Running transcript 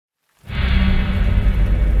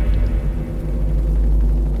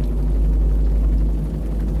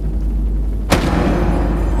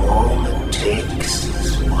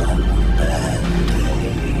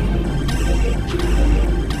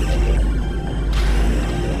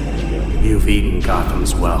You've eaten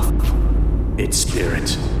Gotham's wealth, its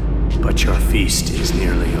spirit, but your feast is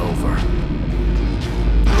nearly over.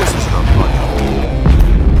 This isn't a blood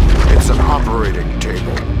hole. It's an operating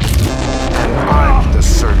table. And I'm the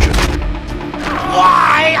surgeon.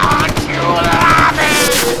 Why aren't you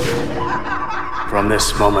laughing? From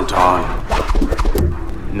this moment on,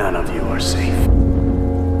 none of you are safe.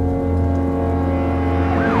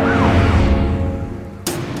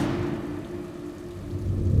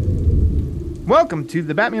 Welcome to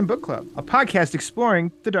the Batman Book Club, a podcast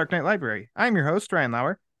exploring the Dark Knight Library. I'm your host, Ryan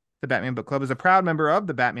Lauer. The Batman Book Club is a proud member of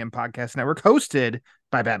the Batman Podcast Network, hosted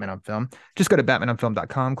by Batman on Film. Just go to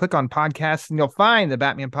batmanonfilm.com, click on podcasts, and you'll find the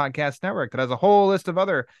Batman Podcast Network that has a whole list of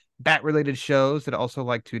other Bat-related shows that also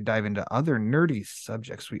like to dive into other nerdy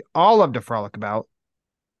subjects we all love to frolic about.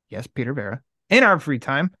 Yes, Peter Vera. In our free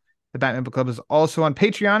time, the Batman Book Club is also on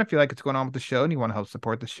Patreon. If you like what's going on with the show and you want to help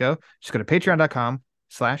support the show, just go to patreon.com/the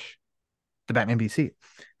Batman BC.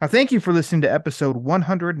 Now, thank you for listening to episode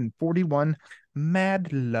 141,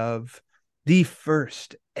 Mad Love, the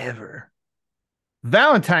first ever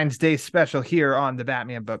Valentine's Day special here on the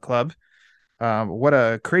Batman Book Club. What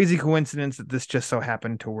a crazy coincidence that this just so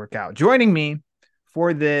happened to work out. Joining me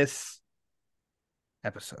for this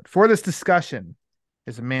episode, for this discussion,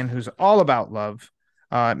 is a man who's all about love,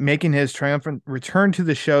 making his triumphant return to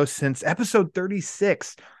the show since episode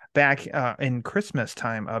 36 back in Christmas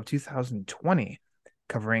time of 2020,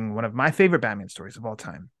 covering one of my favorite Batman stories of all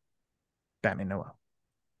time, Batman Noel.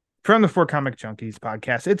 From the For Comic Junkies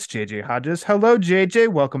podcast, it's JJ Hodges. Hello, JJ.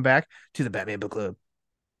 Welcome back to the Batman Book Club.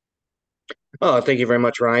 Oh, thank you very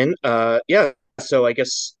much, Ryan. Yeah, so I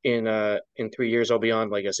guess in 3 years I'll be on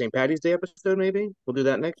like a St. Patty's Day episode, maybe. We'll do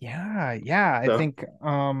that next. Yeah. So. I think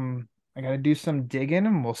I gotta do some digging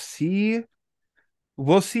and we'll see.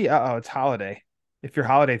 Uh-oh, it's holiday. If you're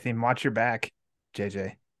holiday themed, watch your back,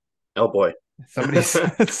 JJ. Oh boy. Somebody's Oh,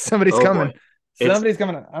 coming. boy. Somebody's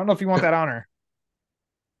coming. I don't know if you want that honor.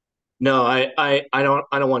 No, I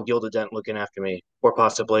don't want Gilda Dent looking after me, or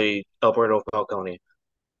possibly Alberto Falcone.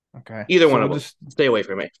 Okay. Either So one of we'll them. Stay away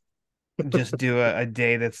from me. just do a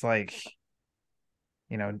day that's like,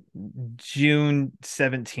 June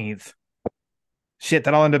 17th. Shit,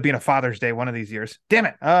 that'll end up being a Father's Day one of these years. Damn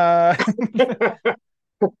it.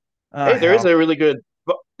 Hey, there is a really good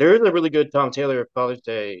Tom Taylor Father's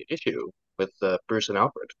Day issue with Bruce and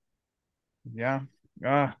Alfred. Yeah.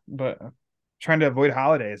 But trying to avoid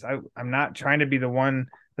holidays. I'm not trying to be the one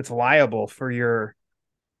that's liable for your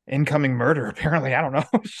incoming murder, apparently. I don't know.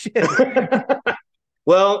 Shit.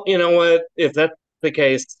 Well, you know what? If that's the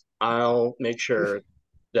case, I'll make sure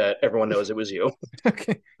that everyone knows it was you.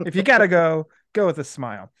 Okay. If you gotta go with a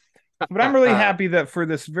smile. But I'm really happy that for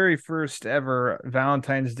this very first ever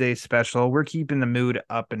Valentine's Day special, we're keeping the mood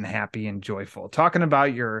up and happy and joyful, talking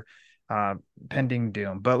about your pending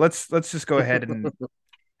doom. But let's just go ahead and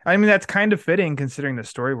I mean, that's kind of fitting considering the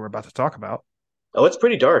story we're about to talk about. Oh, it's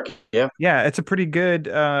pretty dark. Yeah. Yeah, it's a pretty good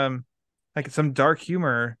like some dark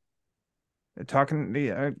humor. I'm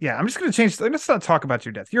just going to change. Let's not talk about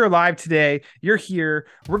your death. You're alive today. You're here.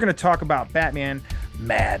 We're going to talk about Batman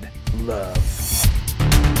Mad Love.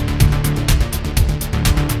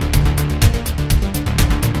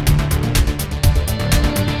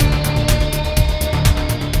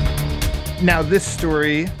 Now, this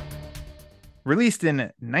story, released in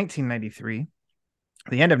 1993,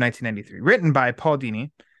 the end of 1993, written by Paul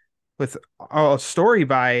Dini, with a story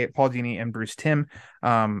by Paul Dini and Bruce Timm,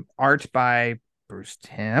 art by Bruce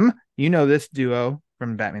Timm. You know this duo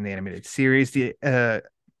from Batman the Animated Series. The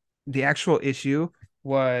actual issue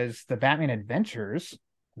was the Batman Adventures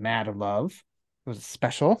Mad Love. It was a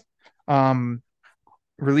special.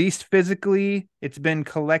 Released physically. It's been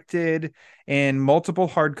collected in multiple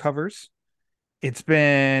hardcovers. It's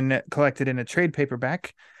been collected in a trade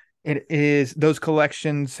paperback. Those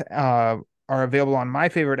collections are available on my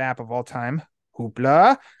favorite app of all time,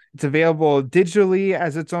 Hoopla. It's available digitally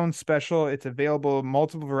as its own special. It's available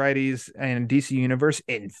multiple varieties in DC Universe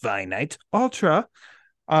Infinite Ultra.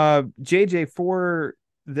 JJ, for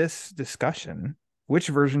this discussion, which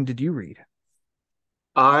version did you read?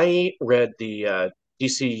 I read the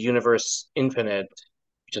DC Universe Infinite,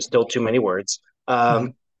 which is still too many words.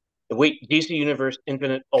 Wait, DC Universe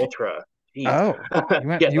Infinite Ultra. Jeez. Oh,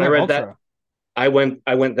 yes, I read Ultra. that. I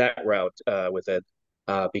went that route with it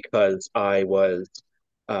because I was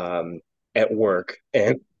at work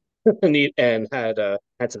and had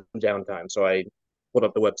some downtime, so I pulled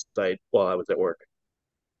up the website while I was at work.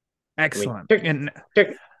 Excellent. I mean,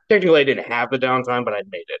 technically, I didn't have the downtime, but I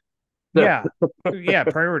made it. Yeah,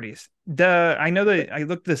 priorities. I know that I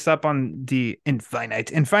looked this up on the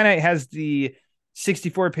Infinite. Infinite has the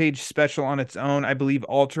 64-page special on its own. I believe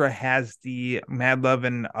Ultra has the Mad Love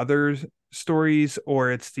and Other Stories,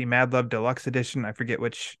 or it's the Mad Love Deluxe Edition. I forget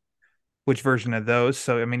which version of those.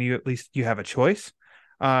 So I mean, you at least you have a choice.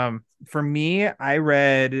 For me, I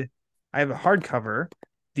have a hardcover.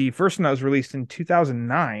 The first one that was released in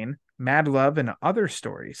 2009, Mad Love and Other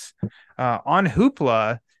Stories. On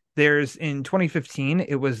Hoopla, there's in 2015,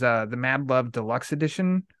 it was the Mad Love Deluxe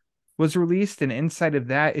Edition was released, and inside of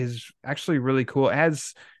that is actually really cool. It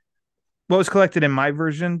has what was collected in my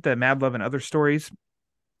version, the Mad Love and Other Stories.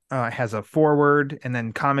 Has a foreword and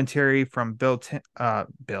then commentary from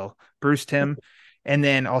Bruce Timm, and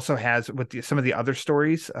then also has with some of the other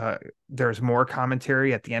stories. There's more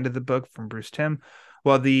commentary at the end of the book from Bruce Timm.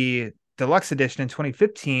 Well, the deluxe edition in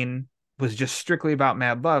 2015 was just strictly about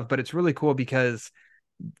Mad Love, but it's really cool because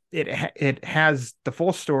it has the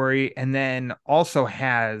full story and then also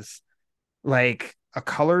has like a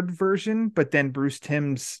colored version, but then Bruce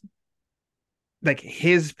Timm's like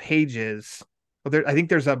his pages. Well, I think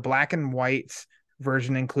there's a black and white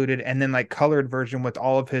version included, and then like colored version with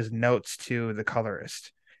all of his notes to the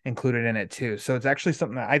colorist included in it too. So it's actually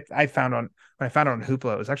something that I found on when I found it on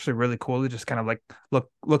Hoopla. It was actually really cool to just kind of like look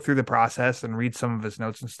through the process and read some of his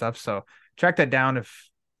notes and stuff. So track that down if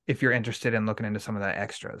you're interested in looking into some of that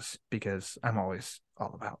extras, because I'm always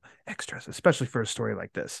all about extras, especially for a story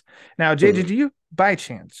like this. Now, JJ, do you by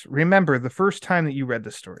chance remember the first time that you read the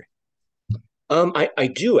story? I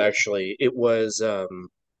do actually. It was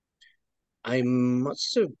I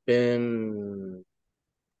must have been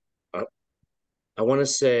I want to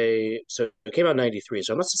say so it came out in 93,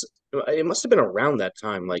 so it must have been around that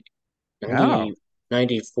time, like Oh, 90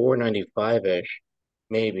 94, 95-ish,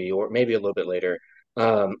 maybe, or maybe a little bit later.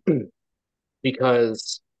 Um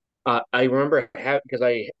because I remember because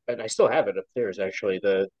I still have it upstairs actually.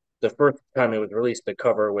 The first time it was released, the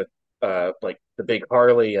cover with like the big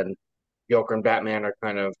Harley and Joker and Batman are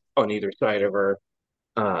kind of on either side of her.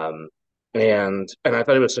 Um, and I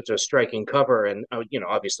thought it was such a striking cover. And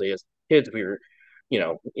obviously as kids, we were,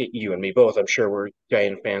 you and me both, I'm sure we're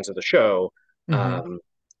giant fans of the show. mm-hmm. Um,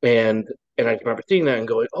 and and I remember seeing that and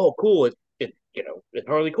going, oh, cool! It's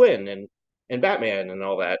Harley Quinn and Batman and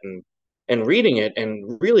all that, and reading it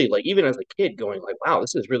and really like even as a kid going like, wow,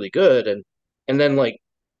 this is really good. And then like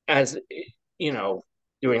as you know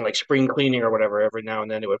doing like spring cleaning or whatever, every now and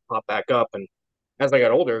then it would pop back up. And as I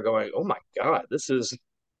got older, going, oh my God, this is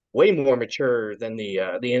way more mature than the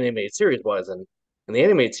animated series was. And the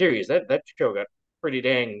animated series, that show got pretty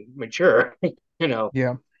dang mature, you know.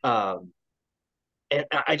 Yeah. Um, and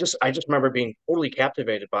I just remember being totally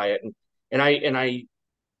captivated by it, and I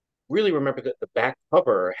really remember that the back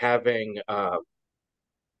cover having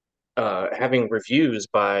reviews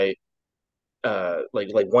by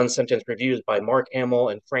like one sentence reviews by Mark Hamill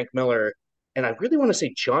and Frank Miller, and I really want to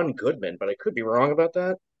say John Goodman, but I could be wrong about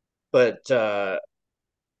that. But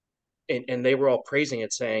and they were all praising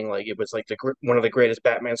it, saying like it was like one of the greatest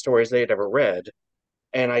Batman stories they had ever read.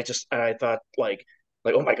 And I thought like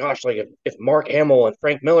oh my gosh, like if Mark Hamill and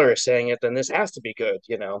Frank Miller are saying it, then this has to be good,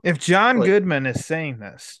 you know? If John Like Goodman is saying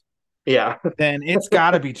this, yeah, then it's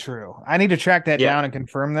got to be true. I need to track that yeah, down and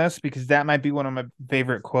confirm this because that might be one of my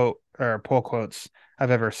favorite quote or pull quotes I've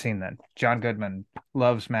ever seen. Then John Goodman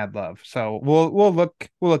loves Mad Love, so we'll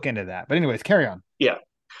look into that. But anyways, carry on. yeah.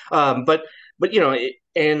 But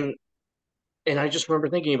and I just remember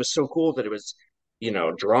thinking it was so cool that it was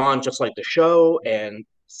drawn just like the show, and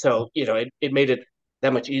so it made it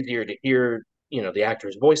that much easier to hear the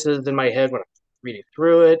actors' voices in my head when I was reading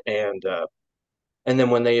through it. And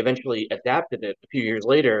then when they eventually adapted it a few years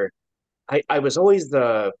later, I was always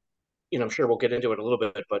I'm sure we'll get into it a little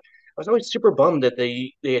bit, but I was always super bummed that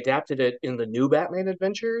they adapted it in the new Batman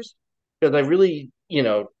Adventures, because I really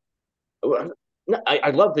I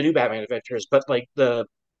love the new Batman Adventures, but like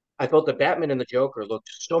I felt the Batman and the Joker looked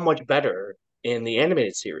so much better in the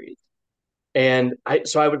animated series. And I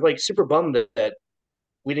was like super bummed that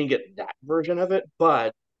we didn't get that version of it,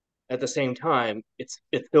 but at the same time, it's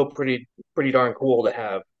still pretty darn cool to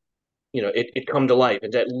have it come to life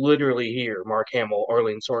and to literally hear Mark Hamill,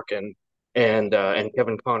 Arlene Sorkin, and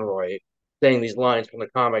Kevin Conroy saying these lines from the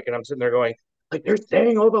comic, and I'm sitting there going like they're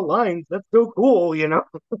saying all the lines. That's so cool, you know?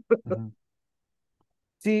 Mhm.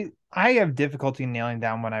 See, I have difficulty nailing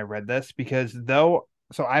down when I read this because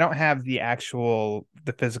so I don't have the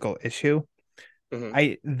physical issue. Hmm.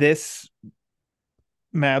 I this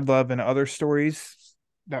Mad Love and Other Stories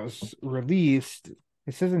that was released.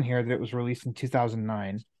 It says in here that it was released in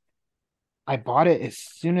 2009. I bought it as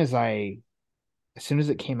soon as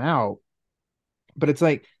it came out, but it's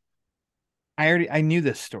like I knew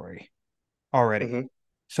this story already. Hmm.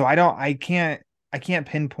 So I can't I can't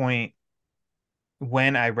pinpoint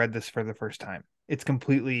when I read this for the first time. It's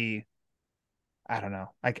completely, I don't know.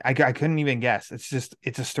 I couldn't even guess.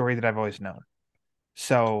 It's a story that I've always known.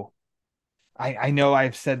 So I know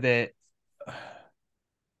I've said that,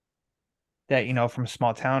 from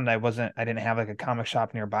small town, I didn't have like a comic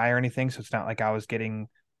shop nearby or anything. So it's not like I was getting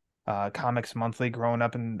comics monthly growing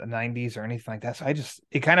up in the 90s or anything like that. So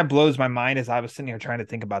it kind of blows my mind as I was sitting here trying to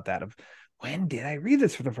think about that of when did I read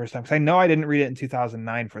this for the first time? Because I know I didn't read it in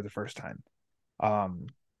 2009 for the first time.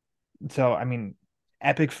 So I mean,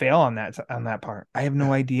 epic fail on that part. I have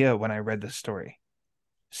no idea when I read this story.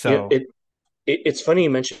 Yeah, So it's funny you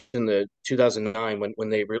mentioned in the 2009 when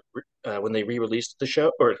they re-released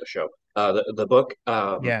the book,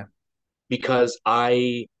 yeah. because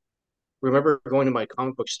I remember going to my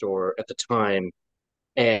comic book store at the time,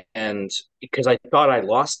 and because I thought I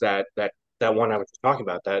lost that one I was talking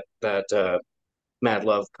about, that Mad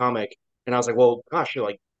Love comic, and I was like, well, gosh, you're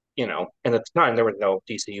like, and at the time there was no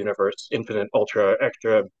DC Universe Infinite Ultra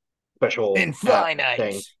Extra Special thing.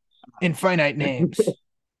 Infinite names.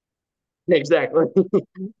 Exactly.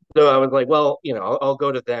 So I was like, well, I'll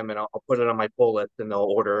go to them and I'll put it on my pull list and they'll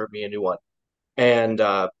order me a new one. And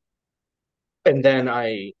and then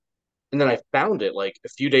I found it like a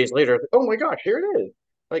few days later. Oh my gosh, here it is.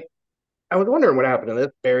 Like I was wondering what happened to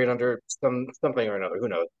this, buried under something or another, who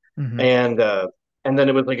knows. Mm-hmm. And then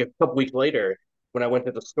it was like a couple weeks later when I went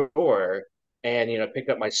to the store and picked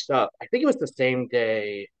up my stuff. I think it was the same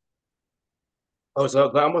day. Oh,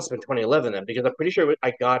 so that must have been 2011 then, because I'm pretty sure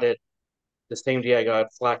I got it the same day I got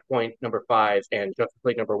Flashpoint #5 and Justice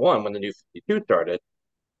League #1 when the new 52 started.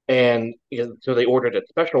 And so they ordered it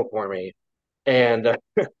special for me. And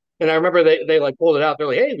and I remember they like pulled it out. They're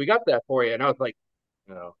like, "Hey, we got that for you." And I was like,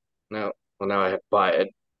 "No, no, well now I have to buy it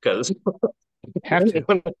because Have to.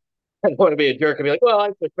 I don't want to be a jerk and be like, well, I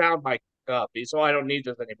just found my copy, so I don't need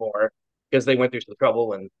this anymore because they went through some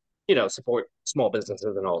trouble and support small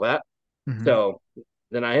businesses and all that." Mm-hmm. So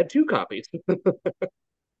then I had two copies.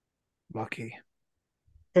 Lucky.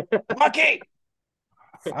 Lucky.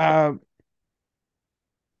 Uh,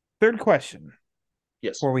 Third question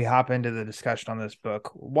Yes, before we hop into the discussion on this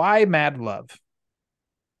book. Why Mad Love?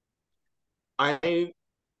 I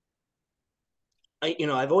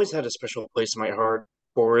I've always had a special place in my heart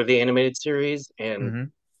for the animated series, and Mm-hmm.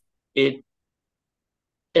 it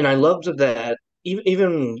and I loved that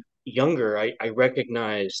even younger, I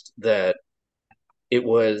recognized that it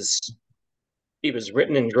was it was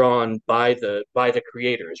written and drawn by the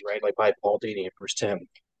creators, right? Like by Paul Dini and Bruce Timm.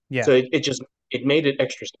 Yeah. So it made it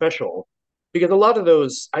extra special because a lot of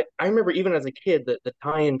those I remember even as a kid the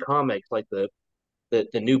tie-in comics like the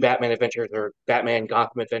new Batman Adventures or Batman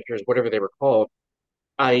Gotham Adventures, whatever they were called.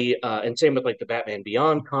 And same with like the Batman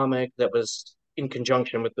Beyond comic that was in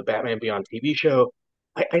conjunction with the Batman Beyond TV show.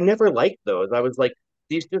 I never liked those. I was like,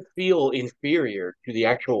 these just feel inferior to the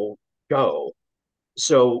actual show.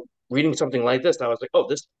 So reading something like this, I was like, oh,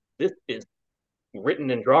 this is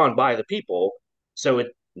written and drawn by the people. So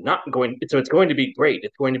it's going to be great.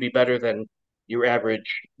 It's going to be better than your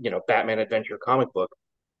average, Batman adventure comic book.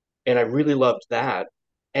 And I really loved that.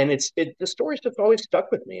 And the story's just always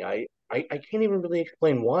stuck with me. I can't even really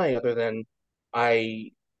explain why, other than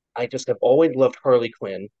I I just have always loved Harley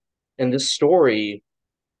Quinn. And this story,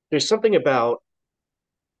 there's something about,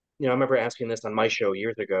 I remember asking this on my show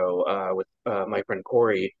years ago with my friend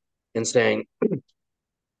Corey and saying,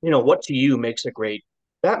 what to you makes a great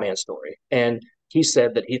Batman story? And he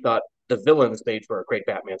said that he thought the villains made for a great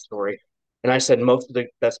Batman story. And I said most of the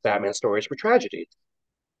best Batman stories were tragedies.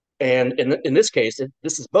 And in this case,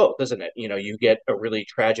 this is both, isn't it? You get a really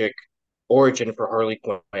tragic origin for Harley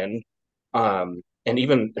Quinn, and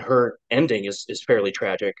even her ending is fairly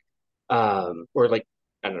tragic, or like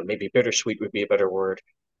I don't know, maybe bittersweet would be a better word.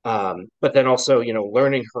 But then also,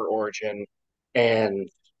 learning her origin and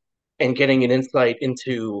getting an insight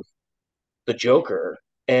into the Joker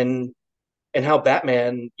and how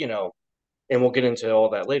Batman, and we'll get into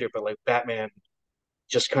all that later, but like Batman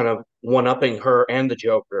just kind of one upping her and the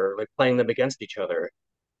Joker, like playing them against each other,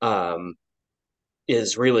 um,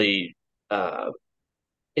 is really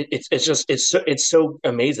it's so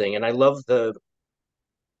amazing, and I love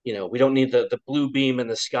we don't need the blue beam in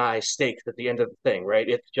the sky stakes at the end of the thing, right?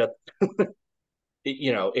 It's just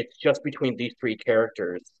it's just between these three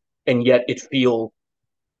characters, and yet it feels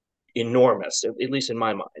enormous, at least in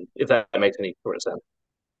my mind, if that makes any sort of sense.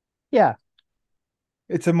 Yeah.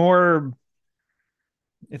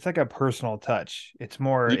 It's like a personal touch. It's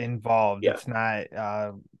more involved. Yeah, It's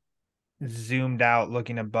not zoomed out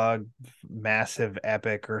looking a bug massive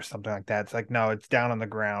epic or something like that. It's like no, it's down on the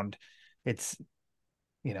ground. It's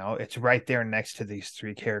it's right there next to these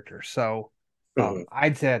three characters. So Mhm.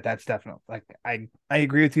 I'd say that's definitely like I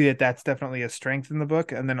agree with you that that's definitely a strength in the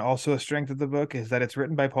book, and then also a strength of the book is that it's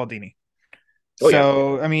written by Paul Dini. Oh yeah.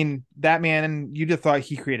 So I mean, Batman, and you'd have thought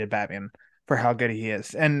he created Batman for how good he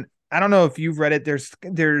is. And I don't know if you've read it.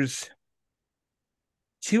 There's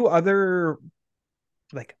two other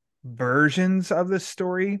like versions of this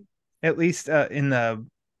story, at least in the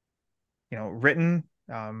written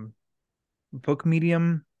book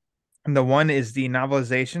medium. And the one is the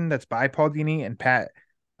novelization that's by Paul Dini and Pat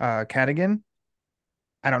Cadigan.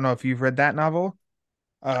 I don't know if you've read that novel.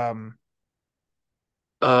 Um,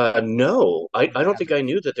 No, I don't yeah, think I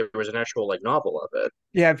knew that there was an actual like novel of it.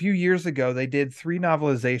 yeah. A few years ago, they did three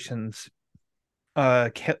novelizations: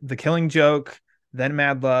 The Killing Joke, then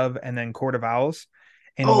Mad Love, and then Court of Owls.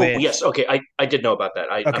 In Oh yes, which, okay, I did know about that.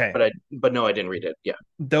 okay, But no, I didn't read it. Yeah.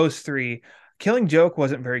 those three. Killing Joke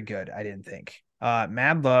wasn't very good, I didn't think.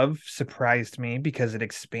 Mad Love surprised me because it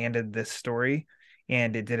expanded this story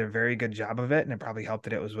and it did a very good job of it, and it probably helped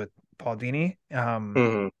that it was with Paul Dini.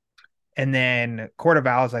 Hmm. And then Court of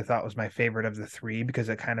Owls I thought was my favorite of the three because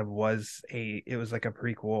it kind of was it was like a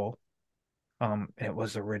prequel. And it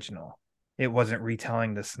was original. It wasn't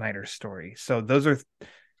retelling the Snyder story. So those are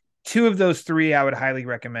two of those three I would highly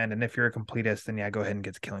recommend. And if you're a completist, then yeah, go ahead and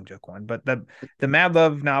get the Killing Joke one. But the Mad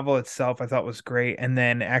Love novel itself I thought was great. And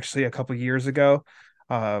then actually a couple years ago,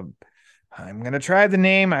 uh, I'm gonna try the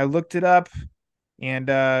name. I looked it up, and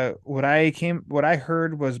what I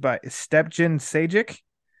heard was by Stepjen Sajic,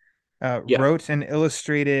 Yeah. wrote and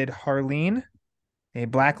illustrated Harleen, a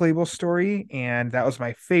Black Label story, and that was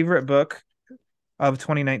my favorite book of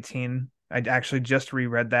 2019. I actually just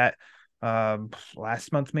reread that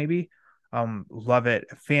last month, maybe. Love it.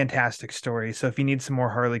 Fantastic story. So if you need some more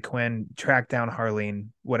Harley Quinn, track down Harleen,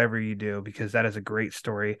 whatever you do, because that is a great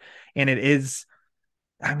story. And it is,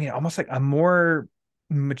 I mean, almost like a more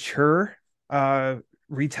mature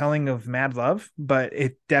retelling of Mad Love, but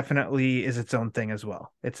it definitely is its own thing as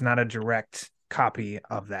well. It's not a direct copy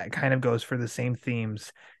of that. It kind of goes for the same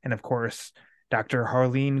themes. And of course, Dr.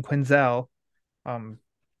 Harleen Quinzel um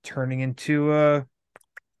turning into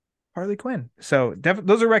Harley Quinn. So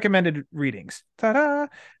those are recommended readings. Ta-da!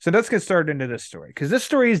 So let's get started into this story because this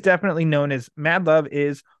story is definitely known as Mad Love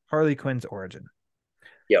is Harley Quinn's origin.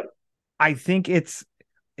 Yep. I think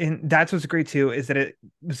and that's what's great too, is that it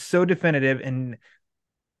was so definitive in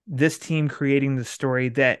this team creating the story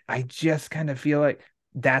that I just kind of feel like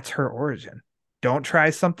that's her origin. Don't try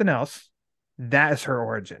something else. That is her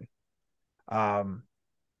origin. Um,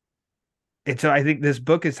 and so I think this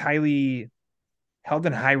book is highly held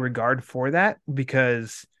in high regard for that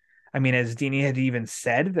because, I mean, as Dini had even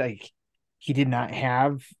said, like he did not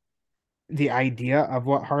have the idea of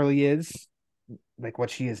what Harley is, like what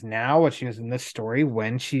she is now, what she was in this story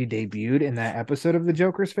when she debuted in that episode of The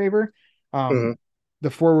Joker's Favor. Hmm. The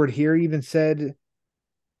forward here even said,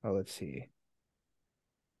 oh, let's see.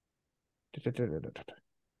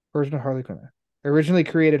 Version of Harley Quinn. Originally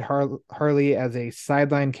created Harley as a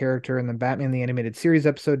sideline character in the Batman the Animated Series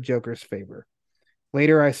episode Joker's Favor.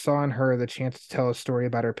 Later, I saw in her the chance to tell a story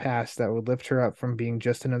about her past that would lift her up from being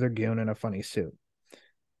just another goon in a funny suit.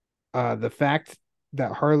 The fact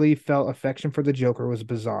that Harley felt affection for the Joker was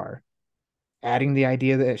bizarre. Adding the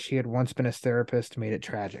idea that she had once been a therapist made it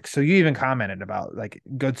tragic. So you even commented about like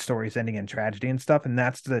good stories ending in tragedy and stuff, and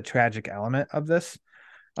that's the tragic element of this.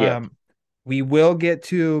 Yeah. We will get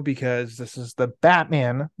to, because this is the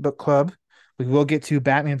Batman book club, we will get to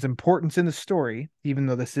Batman's importance in the story, even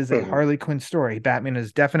though this is a Hmm. Harley Quinn story. Batman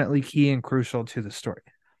is definitely key and crucial to the story.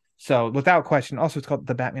 So without question, also it's called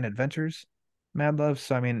The Batman Adventures, Mad Love.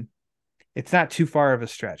 So I mean, it's not too far of a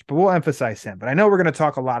stretch, but we'll emphasize him. But I know we're going to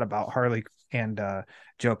talk a lot about Harley and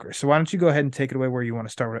Joker. So why don't you go ahead and take it away where you want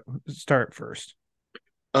to start first?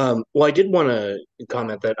 Well, I did want to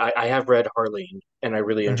comment that I have read Harleen and I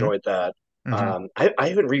really Mm-hmm. enjoyed that. Mm-hmm. I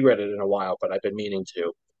haven't reread it in a while, but I've been meaning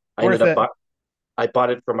to. I Worth ended up it. I bought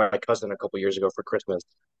it for my cousin a couple years ago for Christmas.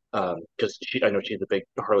 Because I know she's a big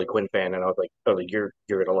Harley Quinn fan, and I was like, "Oh, like, you're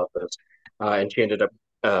gonna love this." And she ended up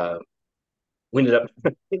uh, we ended up.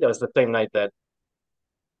 I think that was the same night that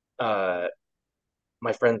uh,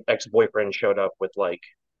 my friend's ex-boyfriend showed up with like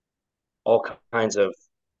all kinds of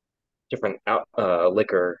different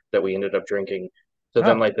liquor that we ended up drinking. So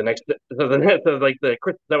then, Oh, like the next, so like that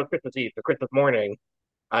was Christmas Eve. So Christmas morning,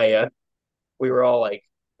 I we were all like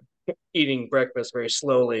eating breakfast very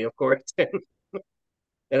slowly, of course, and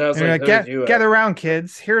I was and you're like, like, "So did you?" gather around,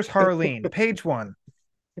 kids. Here's Harleen, page one.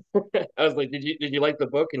 I was like, did you like the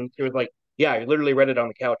book?" And she was like, "Yeah, I literally read it on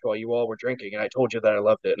the couch while you all were drinking, and I told you that I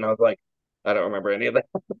loved it." And I was like, "I don't remember any of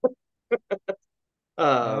that."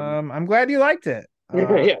 I'm glad you liked it.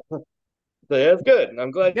 Yeah, that's good.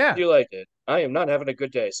 I'm glad Yeah, you liked it. I am not having a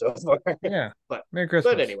good day so far. yeah. but Merry but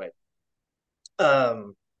Christmas. anyway,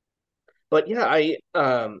 um, but yeah,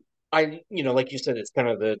 like you said, it's kind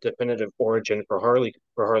of the definitive origin for Harley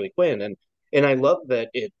Quinn, and I love that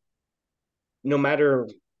it, no matter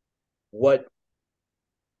what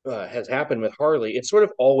has happened with Harley, it's sort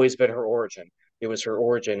of always been her origin. It was her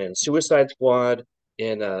origin in Suicide Squad,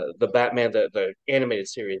 in the Batman, the animated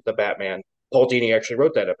series, the Batman. Paul Dini actually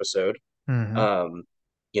wrote that episode, Hmm. um,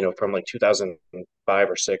 from like 2005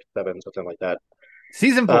 or six, seven, something like that.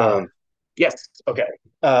 Season 4. Um, yes, okay.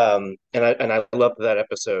 And I loved that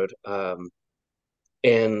episode.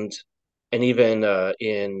 And and even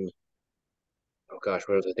in, oh gosh,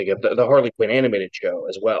 what was I thinking of? The Harley Quinn animated show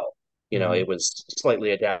as well. Hmm. It was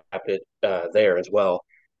slightly adapted there as well.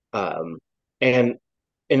 Um, and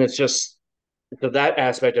and it's just, so that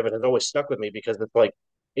aspect of it has always stuck with me because it's like,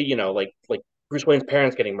 like Bruce Wayne's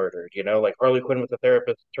parents getting murdered, like Harley Quinn was a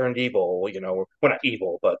therapist turned evil, well, not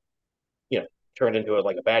evil, but you know, turned into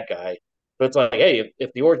like a bad guy. But it's like, hey,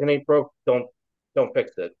 if the origin ain't broke, don't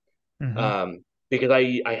fix it. Hmm. Because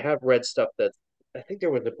I have read stuff that, I think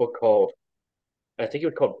there was a book called, I think it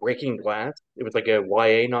was called Breaking Glass. It was like a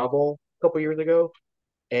YA novel a couple years ago,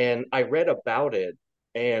 and I read about it,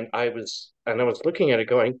 and I was looking at it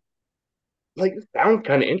going, like, it sounds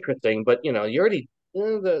kind of interesting, but you already,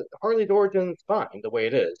 the Harley's origin's fine the way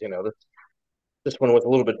it is. This one was a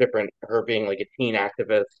little bit different. Her being like a teen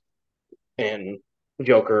activist, and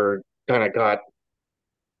Joker kind of got.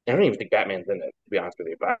 I don't even think Batman's in it, to be honest with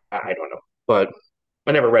you, but I don't know. But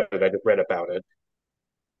I never read it. I just read about it.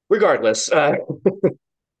 Regardless, but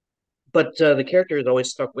the character has always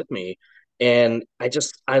stuck with me, and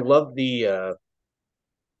I love the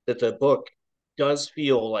that the book does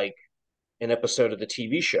feel like an episode of the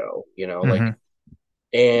TV show. Like, Hmm.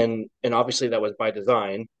 and obviously that was by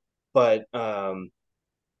design, but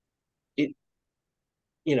it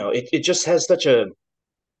it just has such a,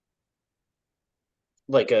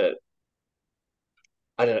 like a,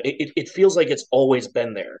 I don't know, it feels like it's always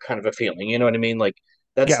been there, kind of a feeling. You know what I mean? Like,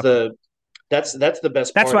 that's Yeah, the that's the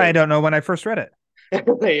best that's part why I of. don't know when I first read it.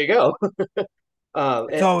 There you go. It's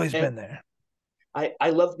And, always and been there. I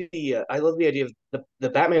love the idea of the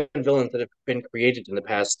Batman villains that have been created in the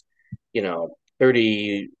past,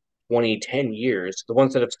 30, 20, 10 years. The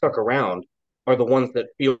ones that have stuck around are the ones that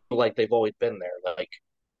feel like they've always been there. Like,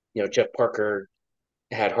 Jeff Parker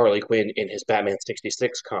had Harley Quinn in his Batman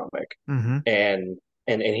 66 comic, Hmm. and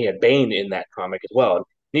he had Bane in that comic as well. And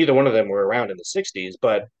neither one of them were around in the 60s,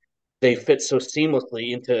 but they fit so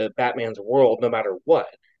seamlessly into Batman's world no matter what,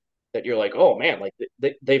 that you're like, oh man, like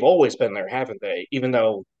they've always been there, haven't they? Even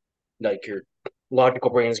though, like, your logical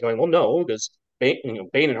brain is going, well, no, because Bane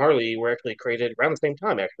and Harley were actually created around the same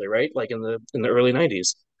time, actually, right? Like in the early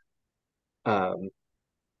 '90s. Um,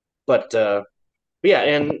 but yeah,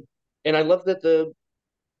 and I love that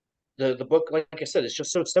the book, like I said, it's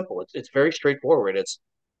just so simple. It's very straightforward. It's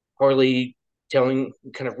Harley kind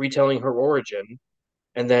of retelling her origin,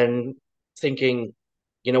 and then thinking,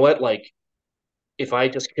 you know what, like, if I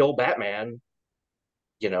just kill Batman,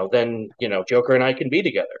 then Joker and I can be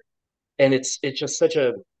together. And it's just such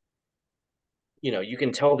a, you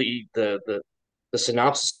can tell the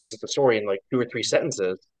synopsis of the story in like two or three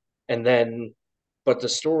sentences, and then, but the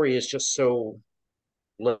story is just so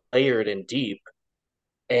layered and deep,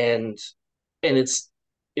 and it's,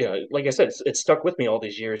 like I said, it's stuck with me all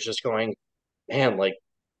these years, just going, man, like,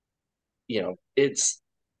 it's,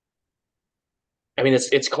 I mean,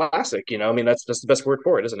 it's classic. I mean, that's the best word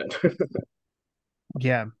for it, isn't it?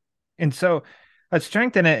 Yeah. And so a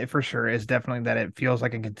strength in it for sure is definitely that it feels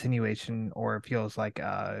like a continuation, or it feels like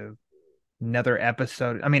another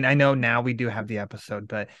episode. I mean, I know now we do have the episode,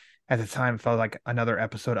 but at the time it felt like another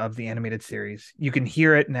episode of the animated series. You can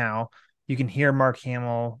hear it now. You can hear Mark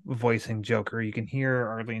Hamill voicing Joker. You can hear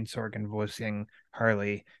Arlene Sorkin voicing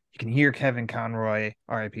Harley. You can hear Kevin Conroy,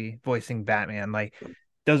 RIP, voicing Batman. Like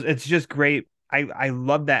those, it's just great. I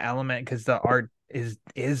love that element because the art is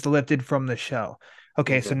lifted from the show.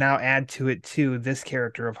 Okay, so Mhm. now add to it too this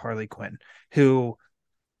character of Harley Quinn, who,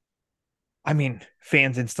 I mean,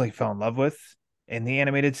 fans instantly fell in love with in the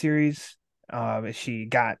animated series. She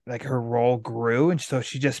got, like, her role grew, and so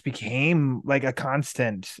she just became like a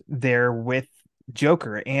constant there with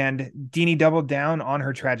Joker. And Dini doubled down on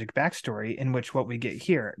her tragic backstory, in which what we get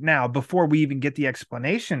here now, before we even get the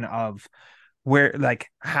explanation of where, like,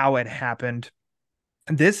 how it happened.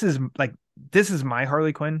 This is like, this is my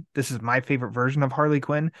Harley Quinn. This is my favorite version of Harley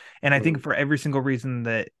Quinn. And I think Mhm. for every single reason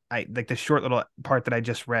that I like, the short little part that I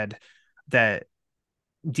just read that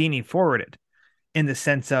Dini forwarded, in the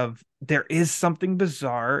sense of there is something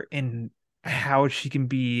bizarre in how she can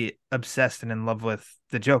be obsessed and in love with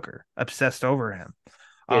the Joker, obsessed over him.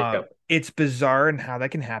 Yeah. It's bizarre and how that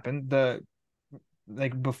can happen. The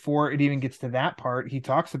like before it even gets to that part, he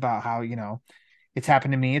talks about how, it's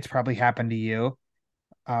happened to me, it's probably happened to you.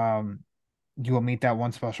 Um, you will meet that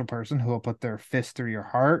one special person who will put their fist through your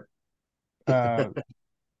heart. Uh,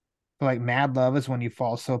 like mad love is when you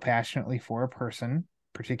fall so passionately for a person,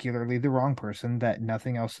 particularly the wrong person, that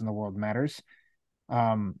nothing else in the world matters.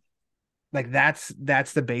 Um, like that's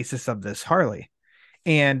the basis of this Harley.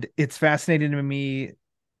 And it's fascinating to me,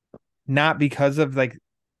 not because of like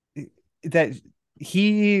that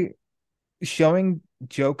he showing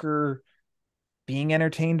Joker being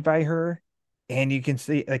entertained by her, and you can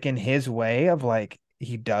see like in his way of like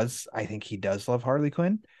I think he does love Harley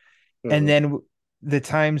Quinn. And Mhm. then the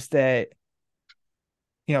times that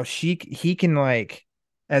he can like,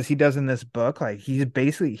 as he does in this book, like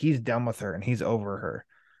he's done with her and he's over her.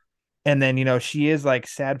 And then she is like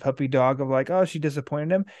sad puppy dog of like, oh, she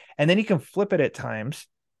disappointed him. And then he can flip it at times.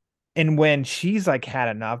 And when she's like had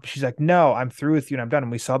enough, she's like, no, I'm through with you and I'm done.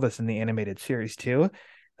 And we saw this in the animated series too.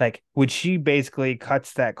 Like when she basically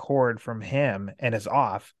cuts that cord from him and is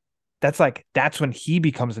off, that's when he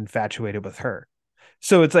becomes infatuated with her.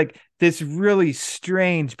 So it's like this really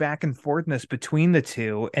strange back and forthness between the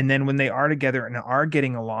two. And then when they are together and are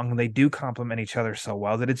getting along, they do complement each other so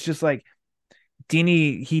well that it's just like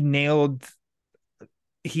Dini, he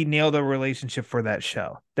nailed a relationship for that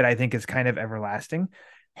show that I think is kind of everlasting.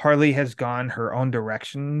 Harley has gone her own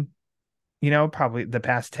direction, probably the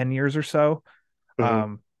past 10 years or so.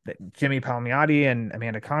 Mhm. Jimmy Palmiotti and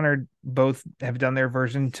Amanda Connor both have done their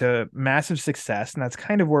version to massive success, and that's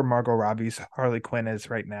kind of where Margot Robbie's Harley Quinn is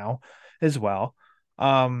right now as well.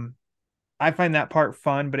 Um, I find that part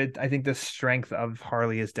fun, but I think the strength of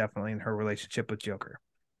Harley is definitely in her relationship with Joker.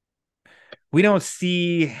 We don't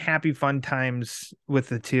see happy fun times with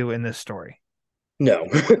the two in this story. No.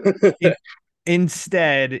 It,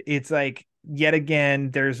 instead, it's like yet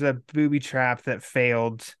again, there's a booby trap that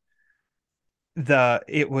failed.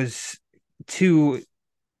 It was too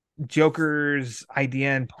Joker's idea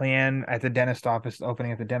and plan at the dentist office,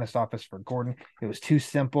 opening at the dentist office for Gordon. It was too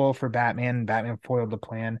simple for Batman, and Batman foiled the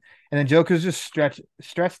plan. And then Joker's just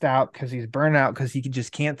stressed out because he's burned out because he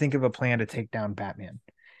just can't think of a plan to take down Batman.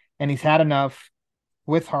 And he's had enough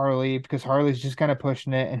with Harley because Harley's just kind of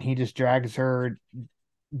pushing it, and he just drags her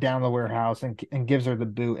down the warehouse and gives her the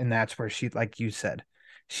boot. And that's where she, like you said,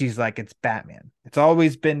 she's like, it's Batman. It's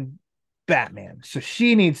always been Batman. So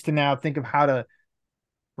she needs to now think of how to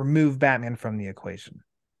remove Batman from the equation.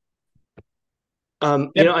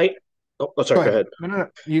 You know, Yep. sorry, Go go ahead. ahead. No.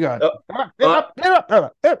 You got Uh, uh,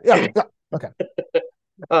 it. Yeah. Okay.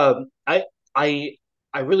 um, I, I,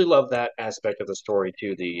 I really love that aspect of the story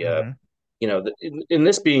too. Mm-hmm. In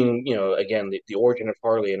this being, again, the origin of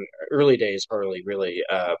Harley and early days Harley, really,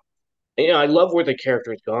 I love where the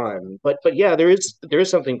character's gone. But yeah, there is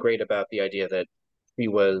something great about the idea that she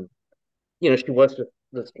was, she was just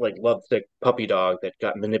this like lovesick puppy dog that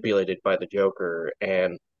got manipulated by the Joker,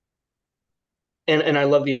 and I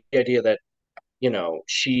love the idea that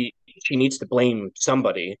she needs to blame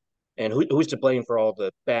somebody, and who's to blame for all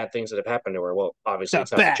the bad things that have happened to her? Well, obviously The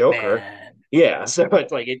it's not the Joker. Batman. Yeah, so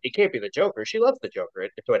it's like it can't be the Joker. She loves the Joker,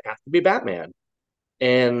 so it has to be Batman.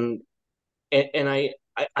 And and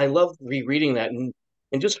I love rereading that and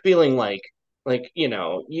just feeling like you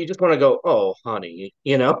just want to go, oh honey,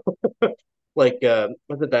 like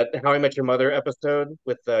was it that How I Met Your Mother episode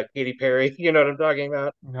with Katy Perry? You know what I'm talking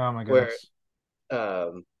about? Oh my Where goodness.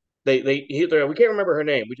 um we can't remember her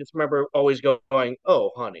name. We just remember always going,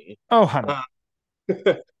 "Oh, honey." Oh, honey.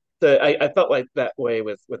 Uh, so I felt like that way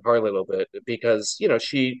with Harley a little bit because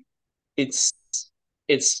it's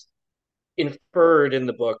it's inferred in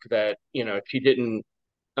the book that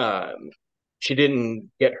um she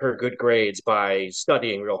didn't get her good grades by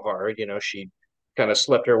studying real hard. She kind of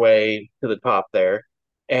slept her way to the top there,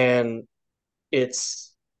 and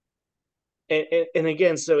it's and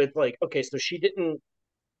again, so it's like okay, so she didn't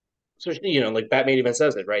so like Batman even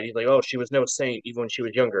says it, right? He's like, oh, she was no saint even when she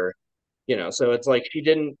was younger, So it's like she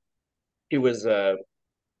didn't. She was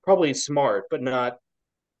probably smart, but not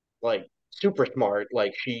like super smart.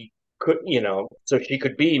 Like she could, so she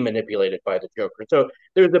could be manipulated by the Joker. So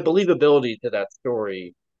there's a believability to that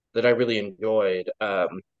story that I really enjoyed.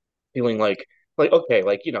 Feeling like okay,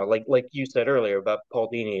 like like you said earlier about Paul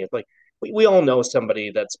Dini. It's like we all know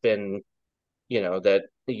somebody that's been that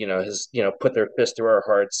has put their fist through our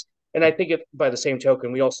hearts. And I think if by the same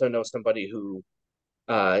token, we also know somebody who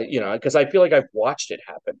because I feel like I've watched it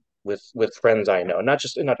happen with friends I know, not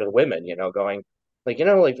just women, going, like,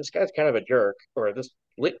 like this guy's kind of a jerk, or this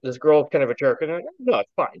girl's kind of a jerk, and they're like, no,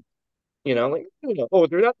 it's fine. Like, oh,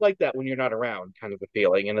 they're not like that when you're not around, kind of a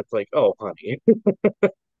feeling. And it's like, oh, honey.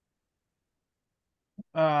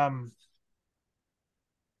 Um,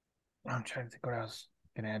 I'm trying to think what else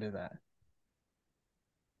can add to that.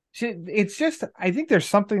 It's just, I think there's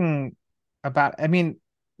something about, I mean,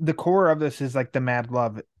 the core of this is like the mad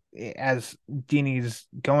love as Dini's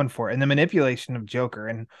going for, and the manipulation of Joker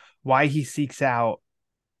and why he seeks out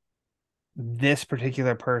this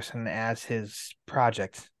particular person as his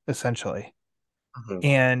project, essentially. Mhm.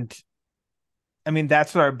 And I mean,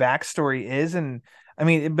 that's what our backstory is. And I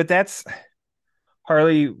mean, but that's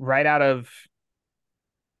Harley right out of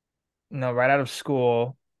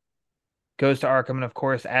school, goes to Arkham. And of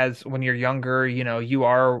course, as when you're younger, you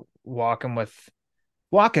are walking with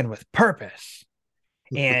purpose.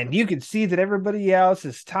 And you can see that everybody else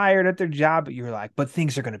is tired at their job, but you're like, but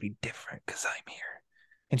things are going to be different because I'm here.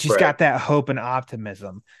 And she's Right. got that hope and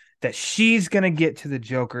optimism that she's going to get to the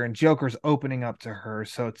Joker, and Joker's opening up to her.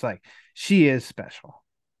 So it's like, she is special.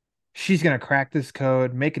 She's going to crack this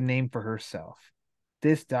code, make a name for herself.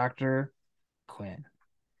 This Dr. Quinn.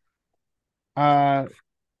 Uh,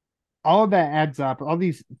 all of that adds up. All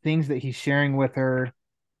these things that he's sharing with her.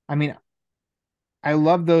 I mean, I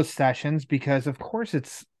love those sessions because, of course,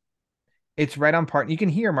 it's right on part. You can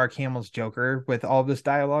hear Mark Hamill's Joker with all this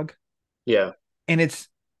dialogue, Yeah. and it's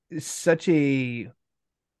such a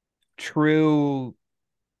true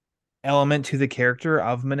element to the character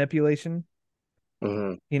of manipulation.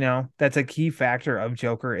 Hmm. That's a key factor of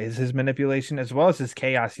Joker is his manipulation as well as his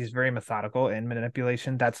chaos. He's very methodical in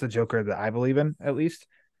manipulation. That's the Joker that I believe in, at least.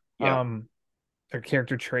 Yeah. Or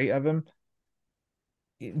character trait of him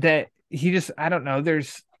that he just, I don't know.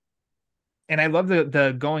 And I love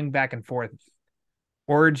the going back and forth,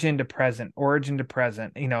 origin to present,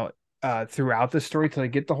 throughout the story till you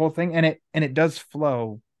get the whole thing, and it does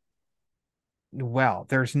flow well.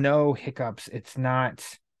 There's no hiccups. It's not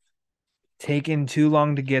taking too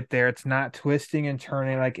long to get there. It's not twisting and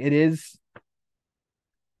turning like it is.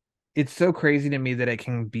 It's so crazy to me that it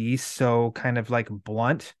can be so kind of like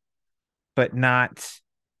blunt, but not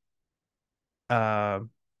uh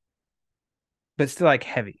but still like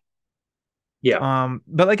heavy. Yeah.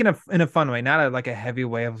 But like in a fun way, not like a heavy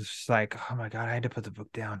way of just like, oh my God, I had to put the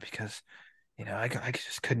book down because I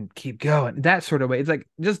just couldn't keep going. That sort of way. It's like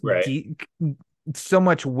just Right. so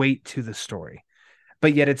much weight to the story,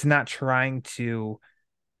 but yet it's not trying to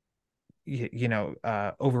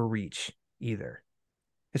overreach either.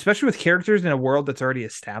 Especially with characters in a world that's already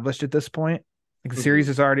established at this point. Like the Hmm. series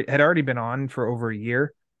had already been on for over a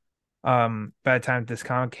year. By the time this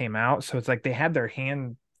comic came out, so it's like they had their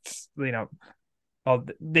hand, you know,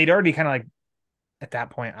 they'd already kind of like at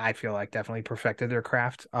that point, I feel like definitely perfected their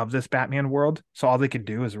craft of this Batman world. So all they could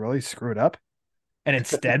do is really screw it up. And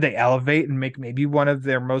instead they elevate and make maybe one of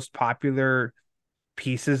their most popular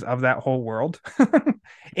pieces of that whole world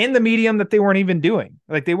in the medium that they weren't even doing.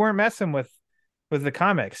 Like they weren't messing with the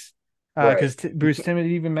comics. Right. Because Bruce Timm had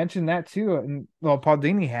even mentioned that too. And well, Paul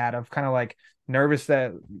Dini had of kind of like nervous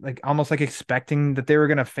that like almost like expecting that they were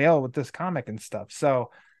going to fail with this comic and stuff.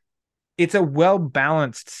 So it's a well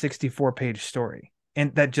balanced 64-page story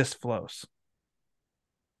and that just flows.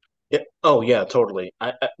 Yeah. Oh, yeah, totally.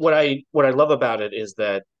 What I love about it is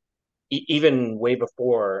that even way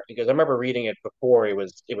before, because I remember reading it before it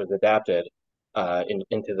was adapted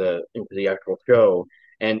into the actual show,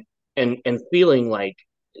 and and feeling like,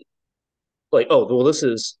 oh, well, this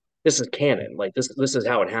is canon, like this is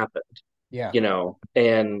how it happened, Yeah.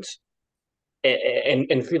 and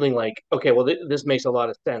feeling like, okay, well, this makes a lot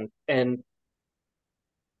of sense, and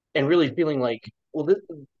really feeling like, well,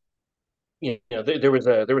 there was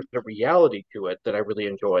a reality to it that I really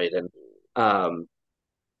enjoyed, um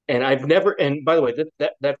and I've never, and by the way,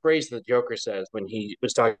 that phrase that Joker says when he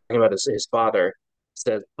was talking about his father,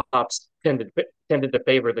 says pops tended to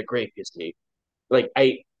favor the grape, you see. Like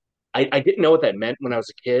I didn't know what that meant when I was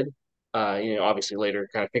a kid. Obviously later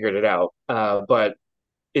kind of figured it out. But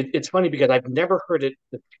it's funny because I've never heard it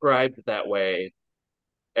described that way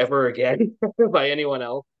ever again by anyone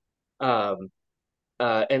else. Um,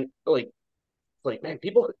 and like man,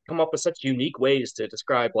 people come up with such unique ways to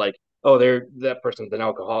describe like, oh, that person's an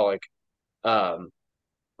alcoholic. Um,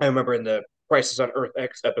 I remember in the Crisis on Earth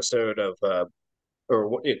X episode of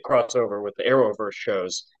or it crossover with the Arrowverse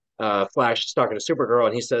shows, Flash is talking to Supergirl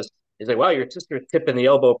and he's like, wow, your sister's tipping the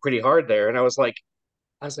elbow pretty hard there. And I was like,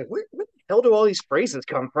 where the hell do all these phrases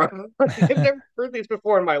come from? I've never heard these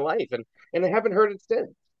before in my life, and I haven't heard it since.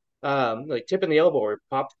 Like tipping the elbow or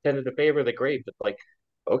pops tended to favor the grape. It's like,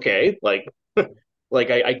 okay, like like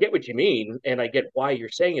I get what you mean, and I get why you're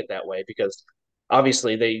saying it that way because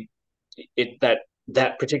obviously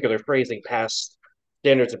that particular phrasing passed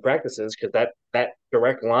standards and practices because that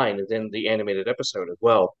direct line is in the animated episode as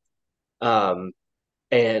well. Um,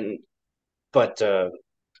 and but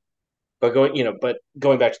but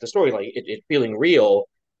going back to the story, like it feeling real,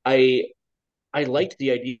 I I liked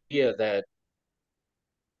the idea that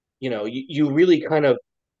you really kind of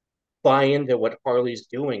buy into what Harley's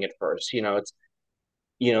doing at first. It's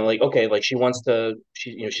like okay, like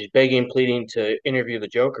she's begging, pleading to interview the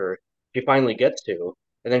Joker. She finally gets to,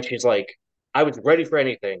 and then she's like, "I was ready for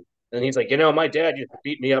anything." And he's like, "My dad used to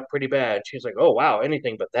beat me up pretty bad." She's like, "Oh wow,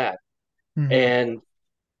 anything but that." Mhm. And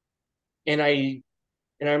and I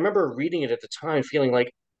remember reading it at the time, feeling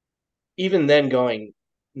like even then going,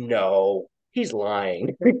 "No, he's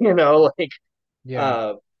lying," like Yeah.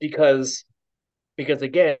 uh, because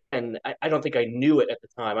again, I don't think I knew it at the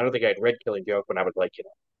time. I don't think I had read Killing Joke when I was like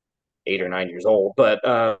 8 or 9 years old, but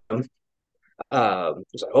so I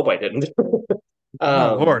hope I didn't.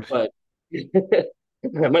 Oh Lord. But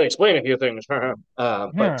I might explain a few things. But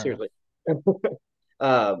Yeah. seriously,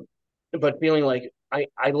 um, but feeling like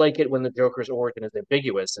I like it when the Joker's origin is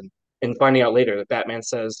ambiguous, and finding out later that Batman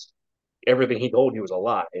says everything he told you was a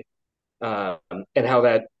lie, and how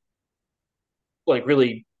that like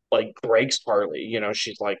really like breaks Harley.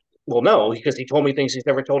 She's like, well, no, because he told me things he's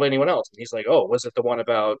never told anyone else. And he's like, oh, was it the one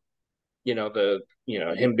about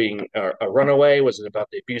him being a runaway? Was it about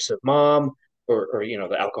the abusive mom or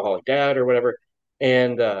the alcoholic dad or whatever?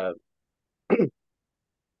 And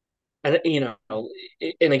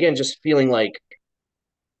and again, just feeling like,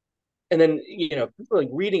 and then like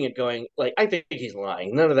reading it, going like, I think he's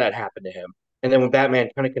lying. None of that happened to him. And then when Batman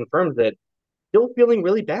kind of confirms it, still feeling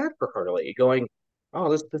really bad for Harley, going, oh,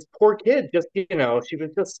 this poor kid, just she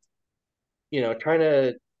was just trying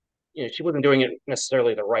to, she wasn't doing it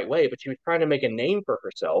necessarily the right way, but she was trying to make a name for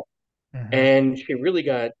herself, Mhm. and she really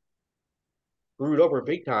got screwed over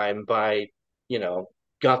big time by you know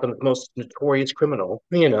Gotham's most notorious criminal.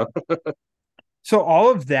 So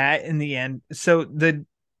all of that in the end. So the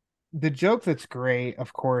joke that's great,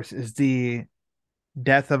 of course, is the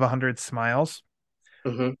death of 100 smiles.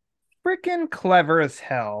 Hmm. Freaking clever as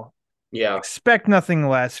hell. Yeah, Expect nothing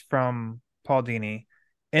less from Paul Dini,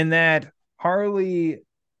 in that Harley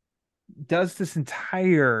does this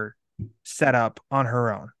entire setup on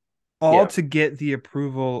her own, all yeah, to get the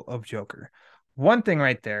approval of Joker. One thing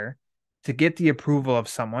right there, to get the approval of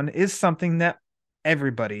someone is something that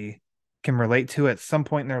everybody can relate to at some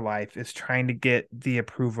point in their life, is trying to get the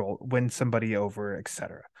approval, win somebody over,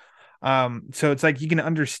 etc. So it's like you can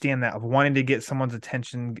understand that, of wanting to get someone's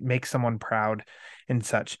attention, make someone proud and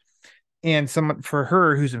such. And someone, for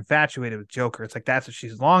her who's infatuated with Joker, it's like that's what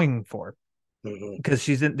she's longing for, hmm, because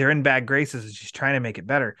they're in bad graces and she's trying to make it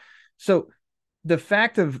better. So the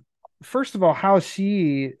fact of, first of all, how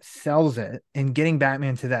she sells it in getting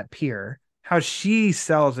Batman to that pier, how she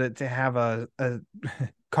sells it to have a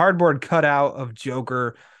cardboard cutout of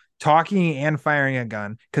Joker talking and firing a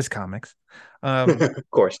gun, because comics. of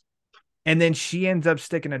course. And then she ends up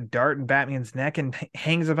sticking a dart in Batman's neck and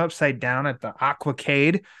hangs him upside down at the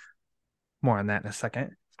Aquacade. More on that in a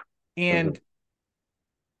second. Hmm. And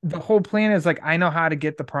the whole plan is like, I know how to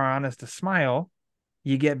get the piranhas to smile.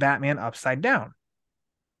 You get Batman upside down.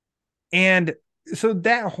 And so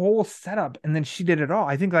that whole setup, and then she did it all.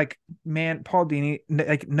 I think, like, man, Paul Dini,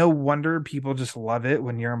 like, no wonder people just love it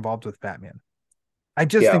when you're involved with Batman. I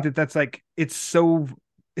just Yeah, think that that's like, it's so,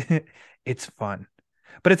 it's fun,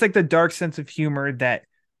 but it's like the dark sense of humor that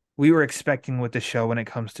we were expecting with the show when it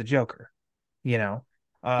comes to Joker, you know?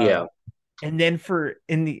 yeah, And then for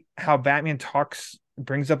in the how Batman talks,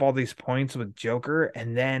 brings up all these points with Joker,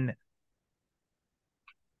 and then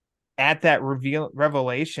at that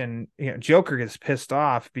revelation, Joker gets pissed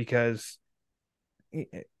off because,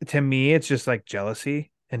 to me, it's just like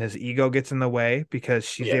jealousy, and his ego gets in the way because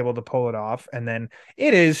she's yeah, able to pull it off. And then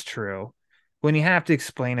it is true, when you have to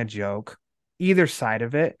explain a joke, either side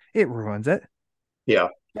of it, it ruins it. yeah,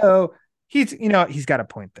 So he's got a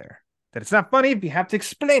point there, that it's not funny if you have to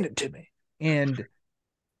explain it to me. And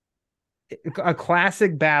a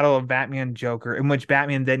classic battle of Batman and Joker, in which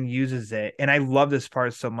Batman then uses it. And I love this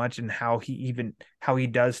part so much, and how he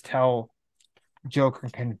does tell Joker,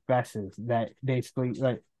 confesses that, basically,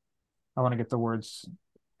 like, I want to get the words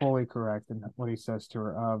fully correct, and what he says to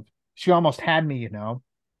her of, she almost had me,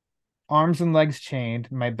 arms and legs chained,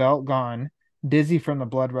 my belt gone, dizzy from the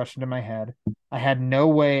blood rushing to my head. I had no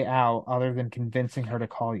way out other than convincing her to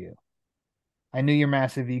call you. I knew your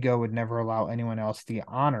massive ego would never allow anyone else the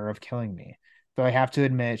honor of killing me, though I have to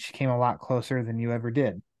admit she came a lot closer than you ever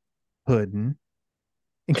did. Puddin'.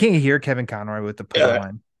 And can't you hear Kevin Conroy with the put Uh,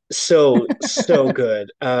 line? so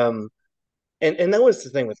good. And that was the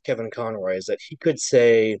thing with Kevin Conroy is that he could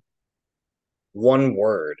say one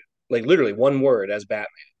word, like literally one word as Batman,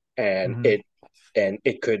 and Mhm.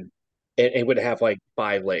 it would have like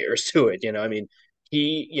five layers to it. I mean,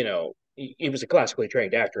 he was a classically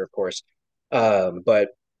trained actor, of course, but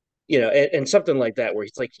and something like that where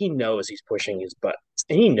he's like he knows he's pushing his buttons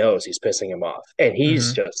and he knows he's pissing him off, and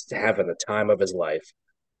he's Mhm. just having the time of his life.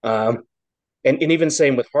 Um, and even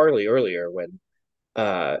same with Harley earlier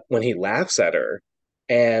when he laughs at her,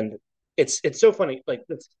 and it's so funny. Like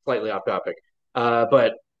it's slightly off topic,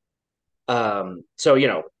 but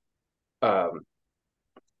so um,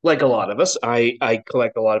 like a lot of us, I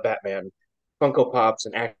collect a lot of Batman Funko Pops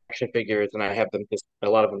and action figures, and I have them just a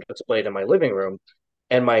lot of them displayed in my living room.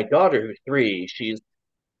 And my daughter, who's 3,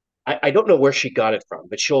 I don't know where she got it from,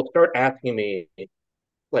 but she'll start asking me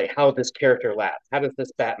like how this character laughs. How does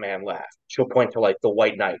this Batman laugh? She'll point to like the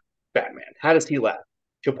White Knight Batman. How does he laugh?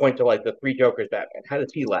 She'll point to like the Three Jokers Batman. How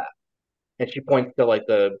does he laugh? And she points to like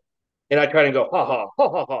and I try to go ha ha ha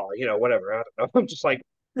ha ha, whatever. I don't know. I'm just like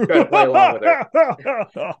trying to play along with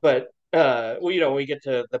her. But well, when we get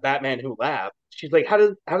to the Batman who laughs, she's like, how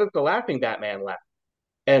does the laughing Batman laugh?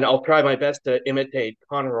 And I'll try my best to imitate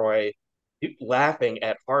Conroy laughing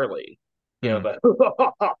at Harley. Hmm. The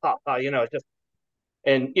just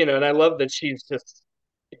and I love that she's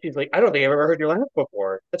like, I don't think I've ever heard you laugh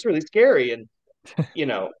before. That's really scary. And you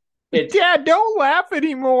know, it's Dad, don't laugh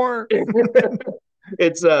anymore.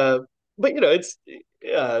 it's but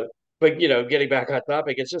uh but getting back on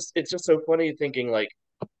topic, it's just so funny thinking like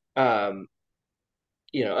um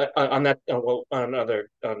on that well on another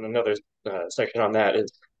section on that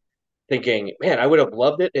is thinking, man, I would have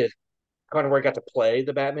loved it if Conroy got to play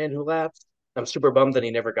the Batman who laughs. I'm super bummed that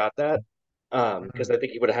he never got that because I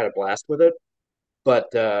think he would have had a blast with it.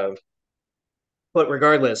 But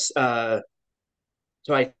regardless, so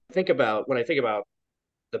I think about when I think about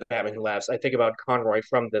the Batman Who Laughs, I think about Conroy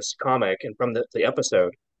from this comic and from the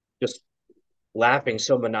episode, just laughing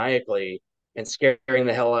so maniacally and scaring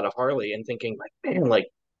the hell out of Harley, and thinking like, man, like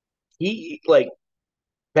he like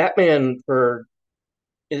Batman for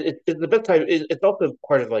it's the best time. It's also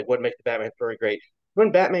part of like what makes the Batman story great.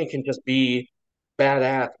 When Batman can just be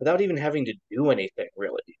badass without even having to do anything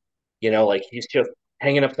really. Like he's just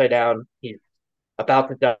hanging upside down. He's about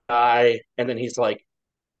to die, and then he's like,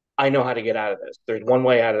 I know how to get out of this. There's one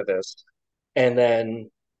way out of this. And then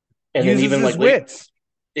Uses even his like late wits,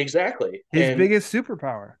 exactly. his biggest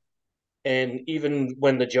superpower. And even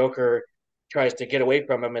when the Joker tries to get away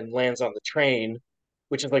from him and lands on the train,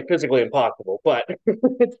 which is like physically impossible, but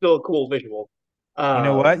it's still a cool visual. You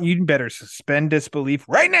know Um what? You better suspend disbelief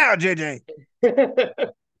right now, JJ.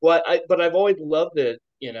 but I've always loved it,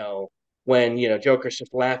 when Joker's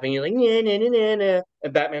just laughing, he's like nah, nah, nah, nah, nah,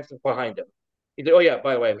 and Batman's just behind him. He's like, oh yeah,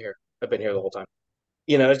 by the way, I'm here. I've been here the whole time.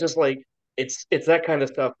 It's just like it's that kind of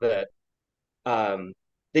stuff that um,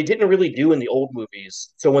 they didn't really do in the old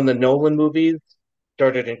movies. So when the Nolan movies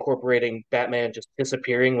started incorporating Batman just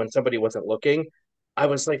disappearing when somebody wasn't looking, I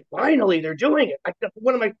was like, finally, they're doing it. That's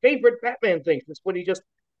one of my favorite Batman things is when he just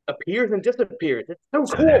appears and disappears. It's so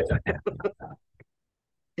cool.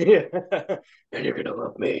 Yeah. And you're gonna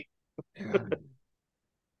love me.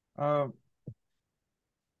 Um,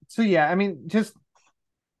 so yeah, I mean, just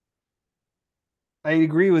I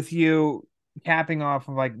agree with you. Capping off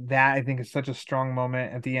of like that, I think is such a strong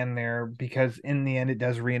moment at the end there because in the end, it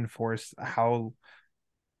does reinforce how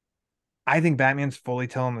I think Batman's fully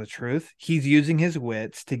telling the truth. He's using his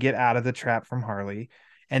wits to get out of the trap from Harley,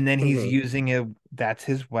 and then he's Hmm. using it. That's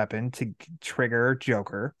his weapon to trigger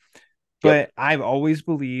Joker. Yep. But I've always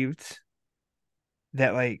believed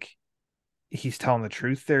that like he's telling the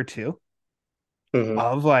truth there too. Hmm.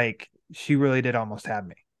 Of like she really did almost have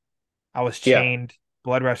me. I was Yeah. chained,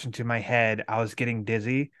 blood rushing to my head. I was getting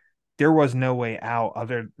dizzy. There was no way out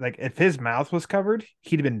other like if his mouth was covered,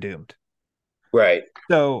 he'd have been doomed. Right.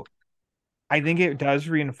 So I think it does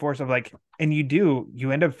reinforce of like, and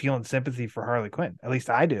you end up feeling sympathy for Harley Quinn. At least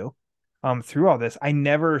I do. Through all this, I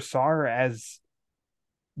never saw her as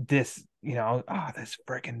this, this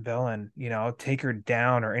freaking villain, take her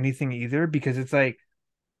down or anything either, because it's like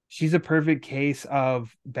she's a perfect case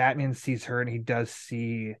of Batman sees her and he does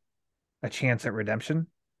see a chance at redemption,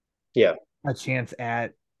 Yeah. a chance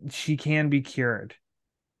at she can be cured.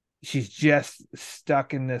 She's just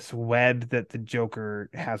stuck in this web that the Joker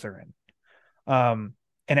has her in.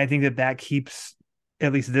 And I think that keeps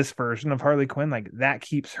at least this version of Harley Quinn, like that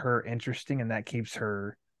keeps her interesting and that keeps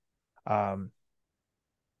her, um,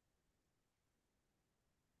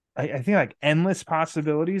 I think like endless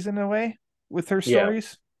possibilities in a way. with her Yeah,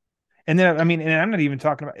 stories. And then I mean, and I'm not even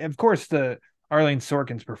talking about, of course, the Arlene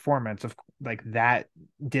Sorkin's performance of like that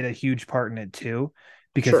did a huge part in it too,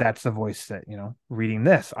 because sure. that's the voice that, reading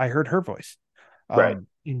this, I heard her voice Right.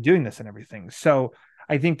 in doing this and everything. So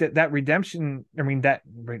I think that redemption, I mean that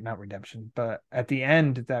not redemption, but at the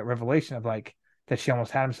end that revelation of like that she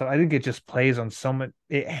almost had himself, I think it just plays on so much,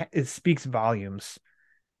 it speaks volumes.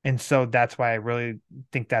 And so that's why I really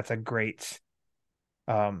think that's a great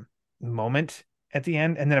moment at the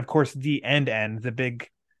end. And then of course the end, the big,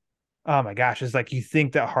 oh my gosh, is like you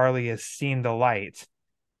think that Harley has seen the light,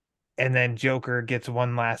 and then Joker gets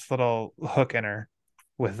one last little hook in her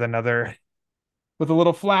with another, with a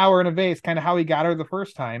little flower in a vase, kind of how he got her the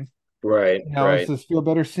first time. Right. It Right. says feel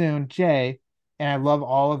better soon, Jay. And I love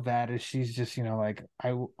all of that as she's just, like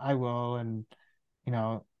I will, and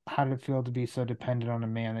how did it feel to be so dependent on a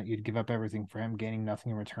man that you'd give up everything for him, gaining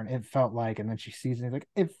nothing in return? It felt like, and then she sees it, like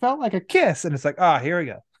it felt like a kiss, and it's like, ah, here we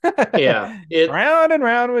go. Yeah. Round and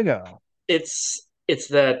round we go. It's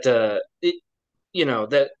that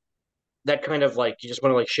that that kind of like you just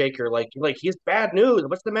want to like shake her like he's bad news.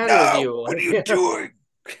 What's the matter with No, you? what are Like you doing?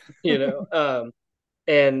 you know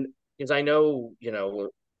and because I know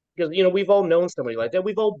because we've all known somebody like that.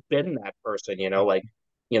 We've all been that person. Like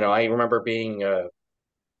I remember being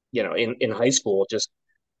in high school just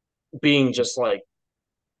being just like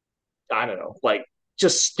I don't know, like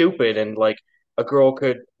just stupid. And like a girl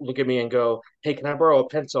could look at me and go, "Hey, can I borrow a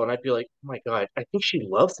pencil?" And I'd be like, "Oh my God, I think she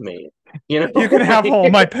loves me." You can have Like, all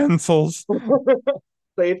my pencils.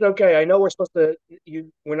 say it's okay. I know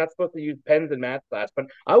we're not supposed to use pens in math class, but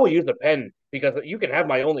I will use a pen because you can have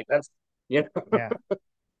my only pencil. You know? Yeah,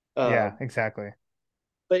 yeah, Um, exactly.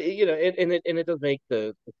 but it does make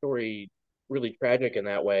the story really tragic in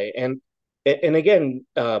that way, and again,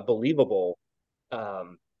 believable.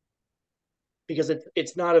 Um, because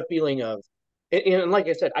it's not a feeling of and like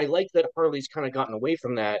I said, I like that Harley's kind of gotten away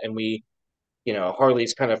from that, and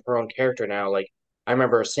Harley's kind of her own character now. Like I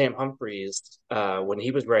remember Sam Humphries, when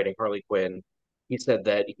he was writing Harley Quinn, he said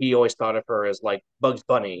that he always thought of her as like Bugs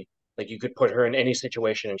Bunny, like you could put her in any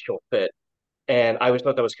situation and she'll fit. And I always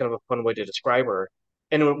thought that was kind of a fun way to describe her.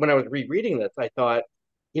 And when I was rereading this, I thought,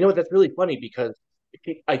 what, that's really funny because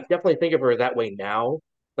I definitely think of her that way now.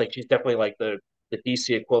 Like she's definitely like the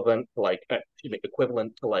DC equivalent to like excuse me,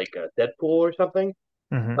 equivalent to like Deadpool or something.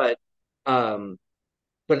 Hmm. But um,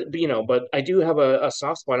 but I do have a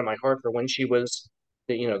soft spot in my heart for when she was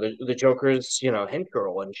the Joker's hench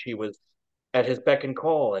girl, and she was at his beck and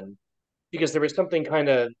call, and because there was something kind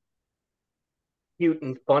of cute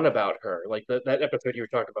and fun about her, like that episode you were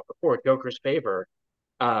talking about before, Joker's Favor.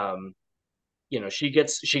 Um, she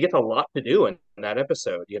gets a lot to do in that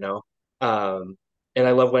episode, and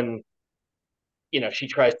I love when she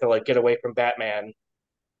tries to like get away from Batman,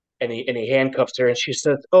 and he handcuffs her, and she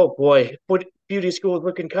says, "Oh boy, what beauty school is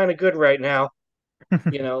looking kind of good right now."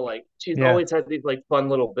 Like she's Yeah. always had these like fun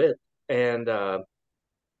little bits, and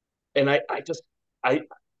I just I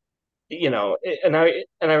and I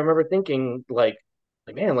remember thinking like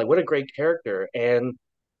man, like what a great character, and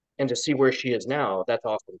to see where she is now, that's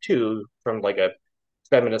awesome too, from like a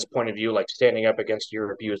feminist point of view, like standing up against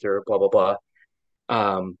your abuser, blah blah blah.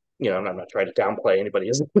 I'm not trying to downplay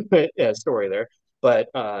anybody's story there, but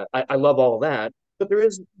I love all of that. But there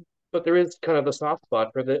is kind of the soft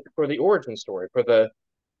spot for the origin story, for the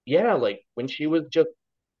yeah, like when she was just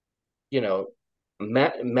you know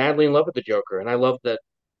madly in love with the Joker, and I love that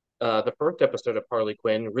the first episode of Harley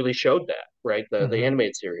Quinn really showed that, right? The Hmm.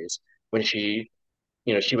 animated series when she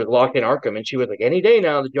was locked in Arkham, and she was like, any day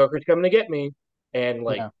now the Joker's coming to get me, and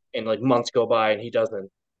like Yeah. and like months go by and he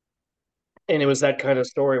doesn't, and it was that kind of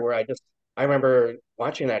story where I remember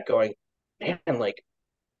watching that going, man, like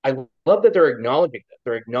I love that they're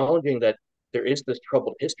acknowledging that there is this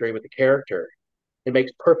troubled history with the character. It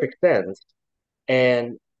makes perfect sense,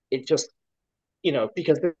 and it just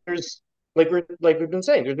because there's like we've been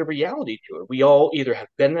saying, there's a reality to it. We all either have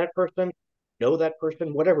been that person, know that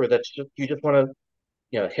person, whatever. That's just you just want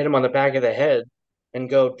to hit him on the back of the head and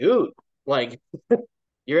go, dude, like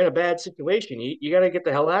you're in a bad situation. You got to get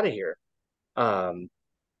the hell out of here. Um,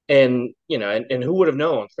 and who would have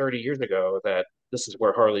known 30 years ago that this is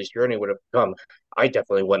where Harley's journey would have come? I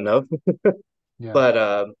definitely wouldn't have. Yeah.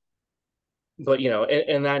 But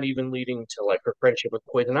and that even leading to like her friendship with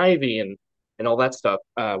Poison Ivy and all that stuff,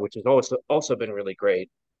 which has also been really great.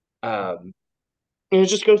 Um, and it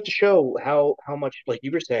just goes to show how much, like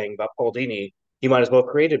you were saying about Paul Dini, he might as well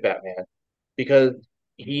have created Batman because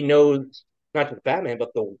he knows not just Batman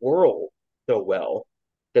but the world so well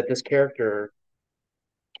that this character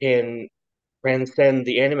can transcend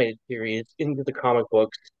the animated series into the comic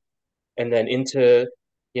books and then into,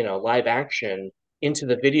 live action, into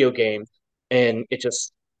the video game, and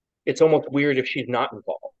it's almost weird if she's not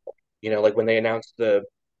involved. Like when they announced the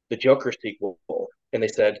Joker sequel, and they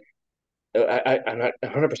said, I'm not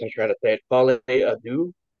 100% sure how to say it, Fale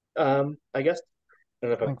Adu, I guess. I don't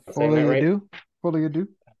know if Like I'm saying that fully right. ado, fully ado.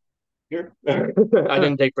 Sure. I Sure,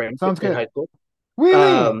 didn't take French sounds in good. high school. Wee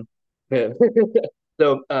wee. Yeah.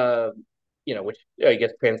 So, which I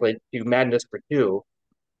guess translates to Madness for Two.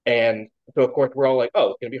 And so, of course, we're all like, oh,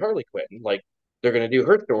 it's going to be Harley Quinn. Like, they're going to do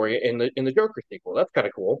her story in the Joker sequel. That's kind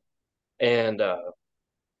of cool. And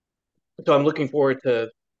so I'm looking forward to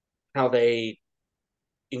how they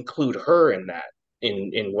include her in that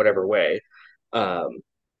in whatever way. Um,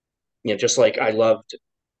 just like I loved,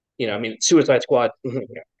 I mean, Suicide Squad.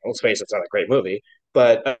 Let's face it, it's not a great movie,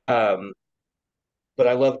 but I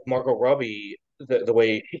loved Margot Robbie the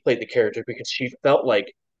way she played the character because she felt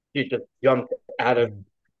like she just jumped out of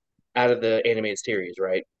out of the animated series,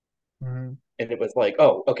 right? Mm-hmm. And it was like,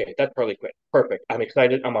 oh, okay, that's Harley Quinn. Perfect. I'm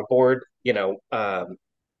excited. I'm on board.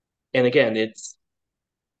 And again, it's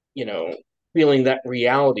you know feeling that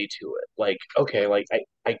reality to it. Like, okay, like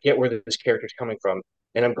I get where this character's coming from,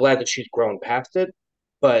 and I'm glad that she's grown past it.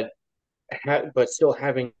 But but still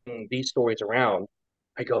having these stories around,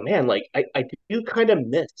 I go, man, like I do kind of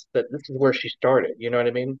miss that this is where she started. You know what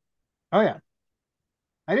I mean? Oh yeah,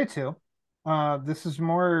 I did too. This is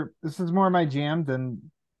more my jam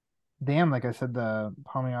than damn, like I said, the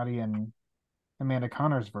Palmiotti and Amanda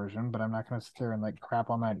Connor's version, but I'm not gonna sit there and like crap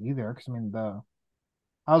on that either. Because I mean the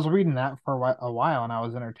I was reading that for a while and I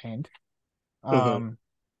was entertained. Hmm. Um,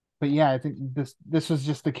 but yeah, I think this was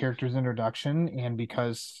just the character's introduction, and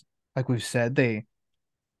because, like we've said, they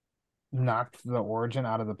knocked the origin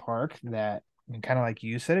out of the park. That, I mean, kind of like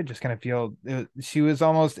you said, it just kind of she was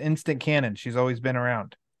almost instant canon. She's always been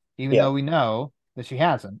around, even Yeah. though we know that she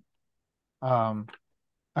hasn't. Um,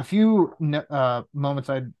 a few moments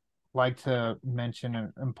I'd like to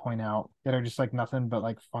mention and point out that are just like nothing but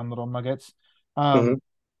like fun little nuggets. Hmm.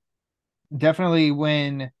 Definitely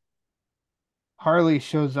when Harley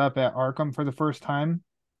shows up at Arkham for the first time,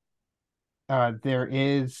 there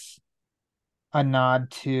is a nod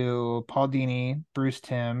to Paul Dini, Bruce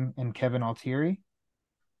Timm, and Kevin Altieri.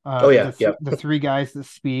 Oh The yeah, yeah. the three guys that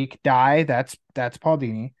speak die. That's Paul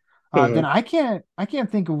Dini. Then Hmm. I can't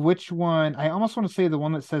think of which one. I almost want to say the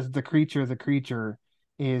one that says the creature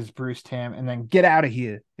is Bruce Timm, and then get out of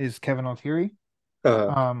here is Kevin Altieri. Uh,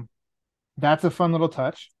 Um, that's a fun little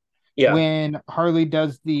touch. yeah. When Harley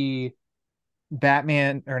does the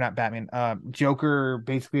Batman, or not Batman, Joker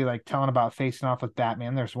basically like telling about facing off with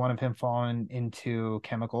Batman. There's one of him falling into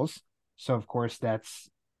chemicals. So of course that's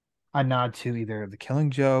a nod to either the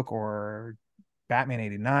Killing Joke or Batman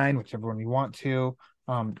 89, whichever one you want to.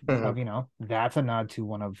 Hmm. That's a nod to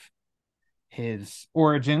one of his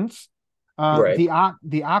origins. Right.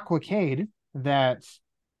 The Aquacade, that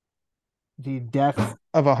the death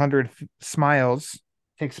of 100 smiles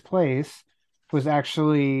takes place, was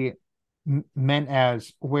actually meant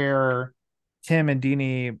as where Tim and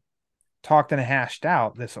Dini talked and hashed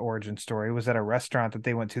out this origin story was at a restaurant that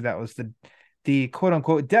they went to that was the quote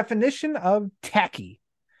unquote definition of tacky.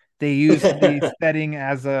 They used the setting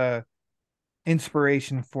as a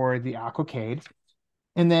inspiration for the Aquacade.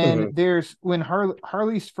 And then Hmm. there's when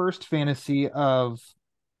Harley's first fantasy of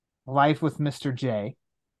life with Mr. J,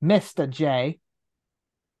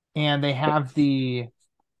 and they have the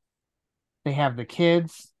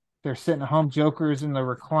kids. They're sitting at home. Joker's in the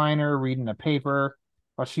recliner reading a paper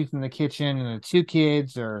while she's in the kitchen, and the two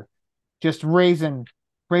kids are just raising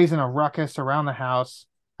a ruckus around the house.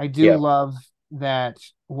 I do Yeah. love that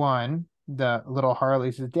one. The little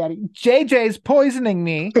Harley says, "Daddy, JJ's poisoning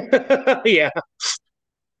me." Yeah.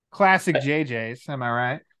 Classic JJ's, am I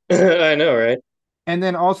right? I know, right? And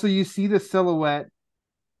then also you see the silhouette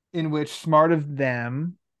in which smart of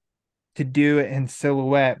them to do it in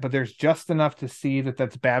silhouette, but there's just enough to see that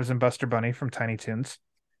that's Babs and Buster Bunny from Tiny Toons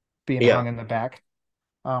being Yeah. hung in the back.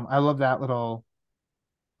 I love that little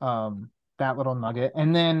nugget.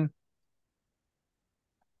 And then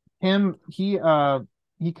him he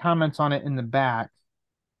comments on it in the back.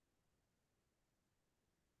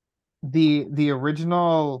 The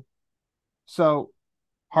original, so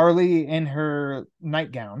Harley in her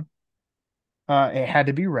nightgown, it had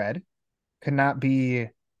to be red, could not be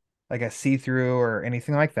like a see-through or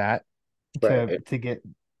anything like that to Right. to get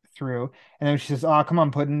through. And then she says, "Oh, come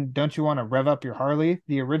on, Puddin', don't you want to rev up your Harley?"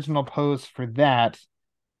 The original pose for that,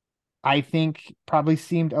 I think, probably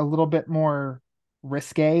seemed a little bit more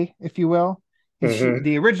risque, if you will. Hmm.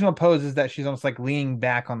 The original pose is that she's almost like leaning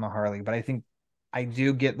back on the Harley, but I think I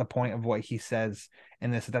do get the point of what he says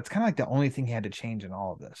in this. That's kind of like the only thing he had to change in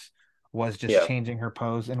all of this was just Yeah. changing her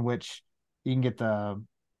pose, in which you can get the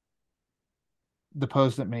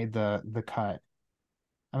pose that made the cut.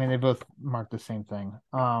 I mean, they both mark the same thing.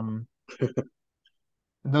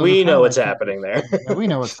 Those are We kind of know like what's happening changes. there. Yeah, we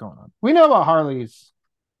know what's going on. We know about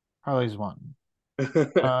Harley's one.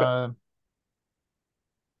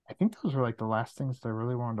 I think those were like the last things that I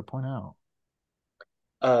really wanted to point out.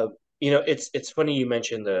 uh, it's funny you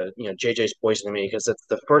mentioned JJ's poisoning me because it's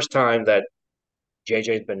the first time that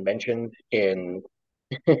JJ's been mentioned in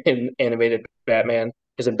in animated Batman.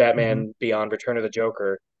 Because in Mm-hmm. Batman Beyond Return of the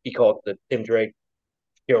Joker, he called the Tim Drake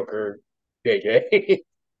Joker JJ.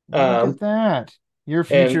 Look at um, that. Your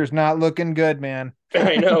and future's not looking good, man.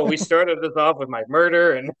 I know we started this off with my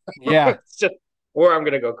murder, and Yeah. it's just, or I'm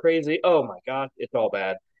gonna go crazy. Oh my God, it's all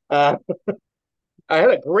bad. Uh, I had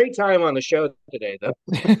a great time on the show today, though.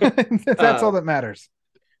 That's all Uh, that matters.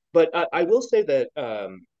 but I will say that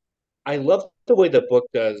I love the way the book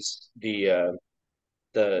does the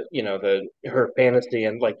her fantasy,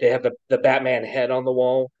 and like they have the Batman head on the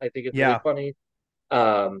wall. I think it's really Yeah. funny.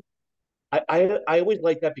 Um, I always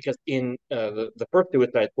like that because in the first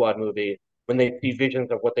Suicide Squad movie, when they see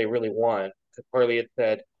visions of what they really want, because Harley had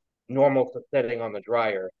said normal setting on the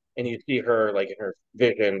dryer, and you see her like in her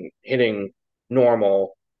vision hitting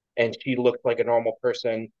normal, and she looks like a normal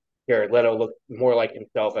person. Jared Leto looks more like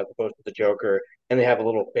himself as opposed to the Joker, and they have a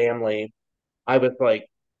little family. I was like,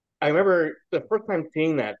 I remember the first time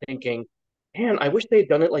seeing that, thinking, man, I wish they'd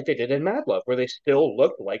done it like they did in Mad Love, where they still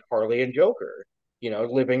looked like Harley and Joker,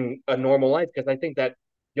 living a normal life. Because I think that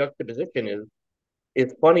juxtaposition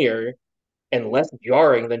is funnier and less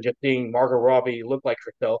jarring than just seeing Margot Robbie look like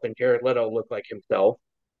herself and Jared Leto look like himself.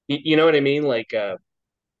 You know what I mean? Like,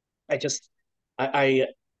 I just, I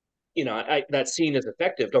that scene is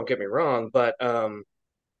effective. Don't get me wrong, but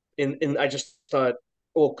in I just thought,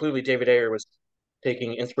 well, clearly David Ayer was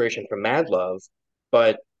taking inspiration from Mad Love,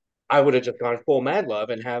 but I would have just gone full Mad Love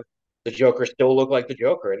and have the Joker still look like the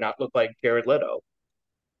Joker and not look like Jared Leto.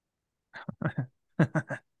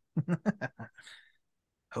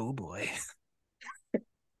 Oh boy.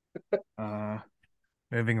 Uh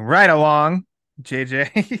Moving right along,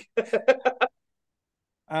 JJ.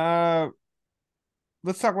 uh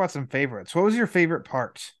let's talk about some favorites. What was your favorite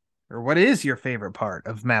part? Or what is your favorite part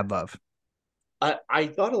of Mad Love? I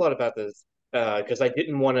thought a lot about this because I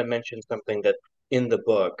didn't want to mention something that's in the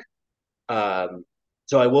book. Um,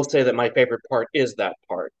 so I will say that my favorite part is that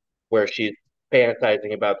part where she's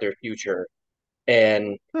fantasizing about their future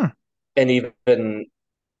and Hmm. even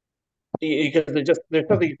because there's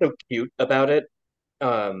something so cute about it.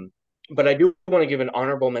 Um, but I do want to give an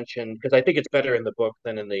honorable mention because I think it's better in the book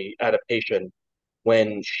than in the adaptation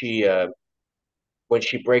when she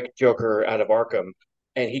breaks Joker out of Arkham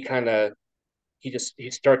and he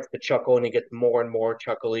starts to chuckle and he gets more and more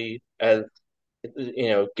chuckly as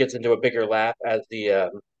gets into a bigger laugh as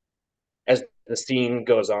the scene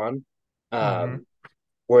goes on. Mm-hmm. Um,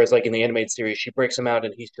 Whereas like in the animated series, she breaks him out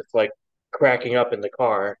and he's just like cracking up in the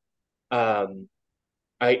car. Um,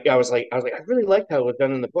 I really liked how it was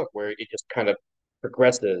done in the book, where it just kind of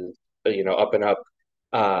progresses, up and up,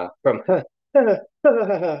 from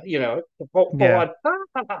full Yeah.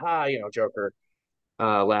 on Joker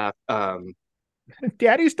laugh.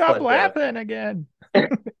 Daddy, stop But laughing again.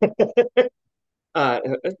 uh,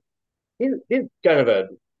 he's kind of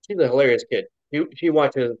she's a hilarious kid. She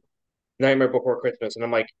watches Nightmare Before Christmas, and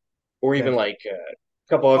I'm like, or even Good. like a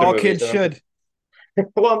couple other All movies, kids and should.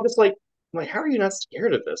 I'm just like, how are you not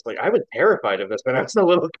scared of this? Like, I was terrified of this when I was a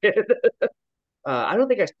little kid. I don't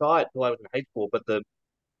think I saw it until I was in high school, but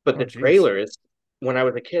Oh, the geez. trailers when I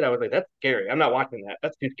was a kid, I was like, that's scary. I'm not watching that.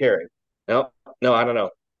 That's too scary. No, no, I don't know.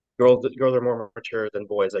 Girls are more mature than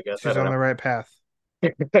boys, I guess. I She's don't on know. the right path.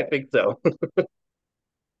 I think so.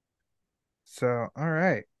 So, all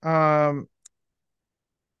right.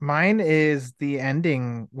 Mine is the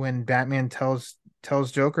ending when Batman tells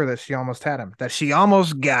Joker that she almost had him, that she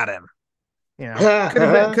almost got him.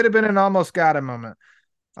 Could have been an almost got him moment.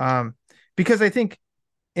 Um, because I think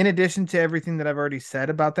in addition to everything that I've already said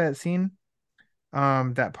about that scene,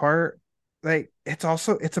 that part, like it's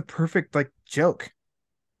a perfect like joke.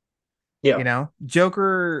 Yeah,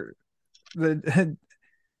 Joker, the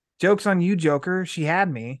joke's on you, Joker. She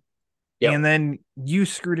had me, yeah, and then you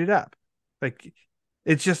screwed it up. Like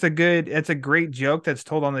it's a great joke that's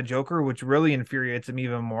told on the Joker, which really infuriates him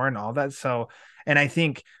even more and all that. So, and I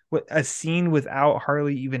think with a scene without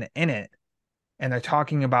Harley even in it, and they're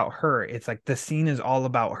talking about her, it's like the scene is all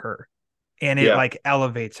about her, and it yeah, like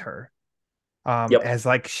elevates her, yep, as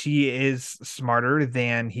like she is smarter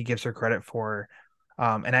than he gives her credit for,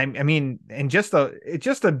 I mean, and it's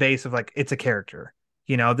just a base of like, it's a character,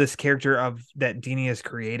 this character of that Dini has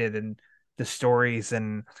created, and the stories,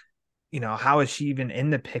 and how is she even in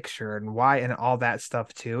the picture, and why, and all that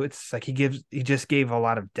stuff too. It's like he just gave a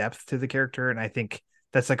lot of depth to the character, and I think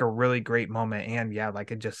that's like a really great moment. And yeah,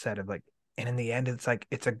 like I just said, of like, and in the end, it's like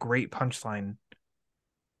it's a great punchline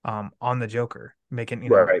on the Joker,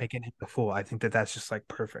 Right. making him the fool. I think that's just like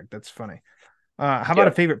perfect. That's funny. How about Yeah.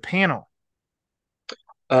 a favorite panel?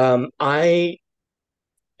 I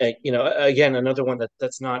again, another one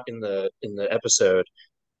that's not in the episode.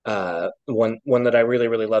 One that I really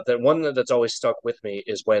really love, that one that's always stuck with me,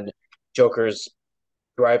 is when Joker's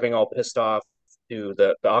driving all pissed off to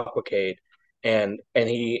the Aquacade, and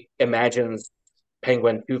he imagines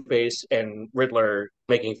Penguin, Two Face, and Riddler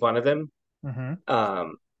making fun of him. Mm-hmm.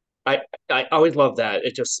 Um, I always love that.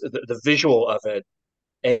 It just the visual of it,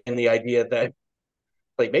 and the idea that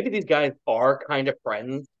like maybe these guys are kind of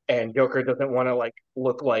friends, and Joker doesn't want to like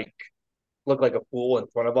look like a fool in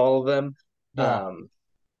front of all of them. Yeah. Um,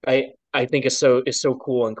 I think is so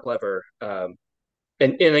cool and clever. And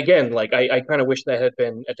again, like I kind of wish that had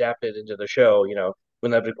been adapted into the show. Wouldn't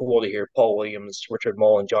that be cool to hear Paul Williams, Richard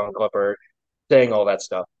Mole, and John Glover saying all that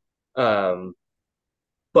stuff? Um,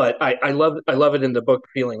 but I love it in the book,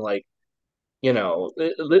 feeling like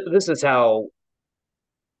this is how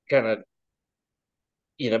kind of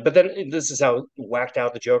but then this is how whacked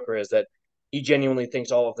out the Joker is, that he genuinely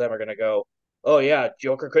thinks all of them are going to go, oh yeah,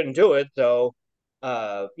 Joker couldn't do it, so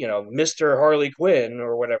Mr. Harley Quinn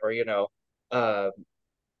or whatever. Uh,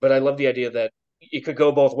 but I love the idea that it could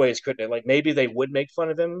go both ways, couldn't it? Like maybe they would make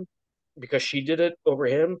fun of him because she did it over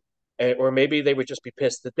him, or maybe they would just be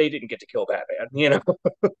pissed that they didn't get to kill Batman.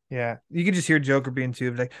 Yeah, you could just hear Joker being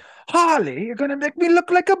too like, Harley, you're gonna make me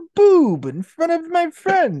look like a boob in front of my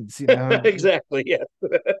friends. Exactly. Yeah.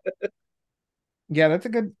 Yeah, that's a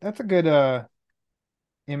good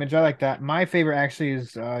image. I like that. My favorite actually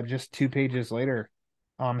is just 2 pages later.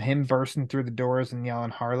 Him bursting through the doors and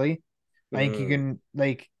yelling Harley. I think you Mm, can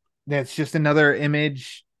like that's just another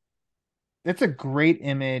image. That's a great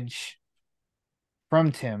image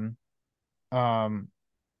from Tim. Um,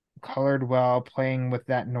 Colored well, playing with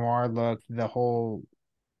that noir look, the whole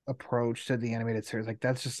approach to the animated series. Like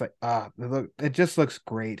that's just like it just looks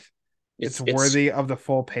great. It's it's worthy of the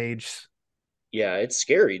full page. yeah, it's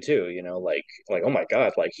scary too. Like oh my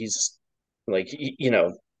God, like he's like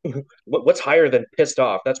what's higher than pissed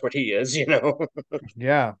off? That's what he is.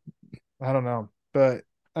 Yeah, I don't know, but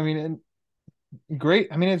I mean, great.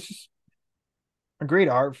 I mean, it's just a great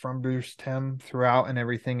art from Bruce Tim throughout and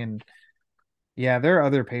everything. And yeah, there are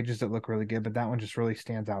other pages that look really good, but that one just really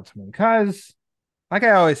stands out to me because, like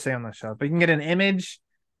I always say on the show, if I can get an image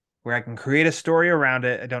where I can create a story around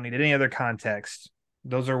it, I don't need any other context.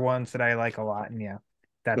 Those are ones that I like a lot. And yeah,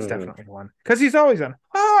 that's Mhm. definitely one because he's always on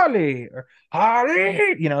Harley or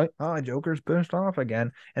Harley. Oh, Joker's pissed off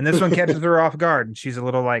again, and this one catches her off guard, and she's a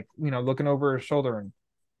little like looking over her shoulder, and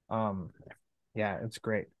um, yeah, it's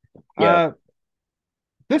great. Yeah. Uh,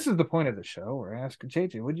 this is the point of the show where I ask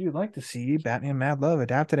JJ, would you like to see Batman Mad Love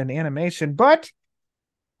adapted in animation? But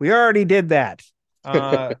we already did that.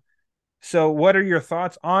 Uh, so what are your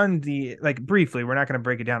thoughts on the, like, briefly, we're not going to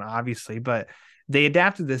break it down, obviously, but they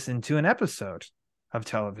adapted this into an episode of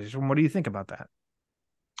television. What do you think about that?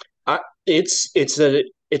 It's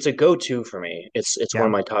a go-to for me. It's one Yeah.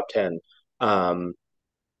 of my top 10. Um,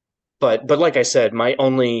 but like I said, my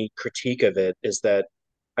only critique of it is that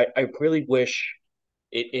I really wish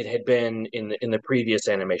it had been in the previous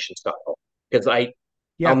animation style, because I'll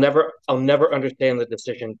Yeah. never understand the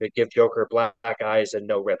decision to give Joker black eyes and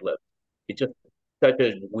no red lips. It's just such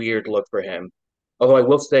a weird look for him. Although I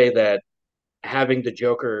will say that having the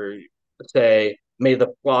Joker say "May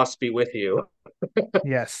the floss be with you"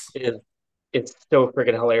 Yes. is it's so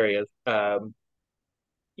freaking hilarious. And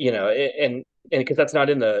because that's not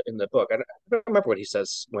in the book. I don't remember what he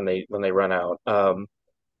says when they run out.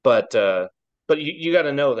 But you got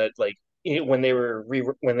to know that, like, when they were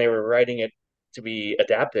writing it to be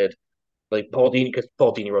adapted, like Paul Dini, because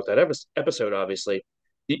Paul Dini wrote that episode, obviously.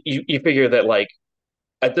 You figure that, like,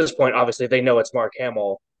 at this point, obviously they know it's Mark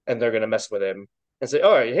Hamill, and they're gonna mess with him and say,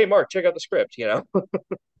 "All right, hey Mark, check out the script."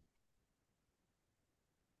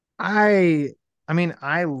 I I mean,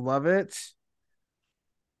 I love it.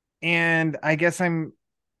 And I guess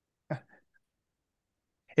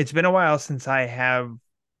it's been a while since I have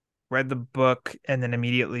read the book and then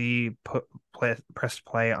immediately pressed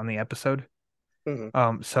play on the episode.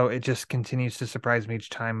 Mhm. So it just continues to surprise me each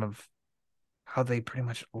time of how they pretty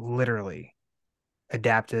much literally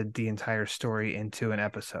adapted the entire story into an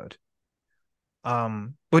episode.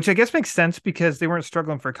 Which I guess makes sense because they weren't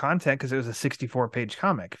struggling for content because it was a 64-page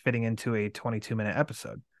comic fitting into a 22-minute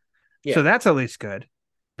episode. Yeah. So that's at least good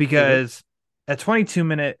because a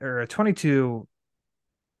 22-minute or a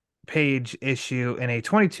 22-page issue in a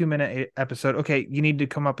 22-minute episode, okay, you need to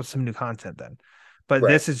come up with some new content then. But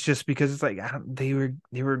this is just because it's like they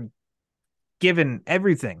were given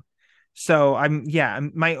everything. So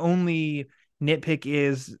my only nitpick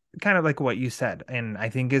is kind of like what you said, and I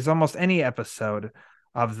think is almost any episode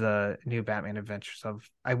of the new Batman Adventures of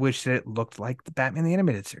I wish that it looked like the Batman the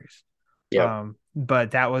Animated Series. Yeah.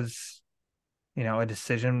 But that was, a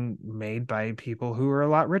decision made by people who are a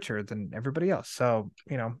lot richer than everybody else. So,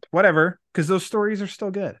 whatever, because those stories are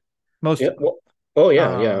still good. Most of them.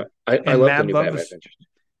 Yeah. I love the new Batman Adventures.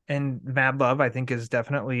 And Mad Love, I think, is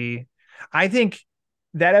definitely, I think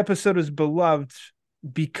that episode is beloved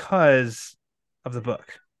because of the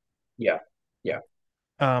book. Yeah.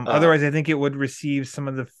 Otherwise, I think it would receive some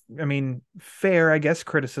of the, fair, I guess,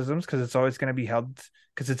 criticisms because it's always going to be held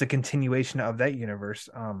because it's a continuation of that universe.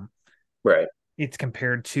 Right. It's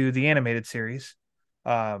compared to the animated series.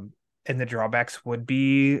 And the drawbacks would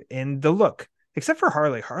be in the look, except for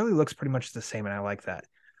Harley. Harley looks pretty much the same, and I like that.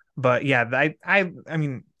 But yeah, I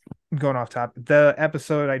mean, going off top, the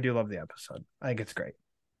episode, I do love the episode. I think it's great.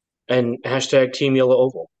 And hashtag Team Yellow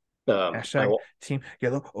Oval. Hashtag Team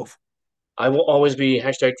Yellow Oval. I will always be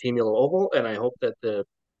hashtag Team Yellow Oval, and I hope that the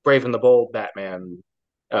Brave and the Bold Batman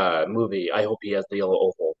movie, I hope he has the yellow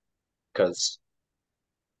oval, because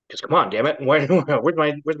come on, damn it, where's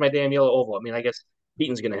my damn yellow oval? I mean, I guess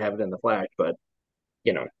Keaton's gonna have it in the Flash, but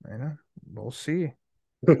I know, we'll see.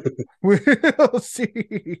 We'll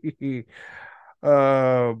see.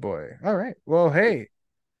 Oh boy! All right. Well, hey,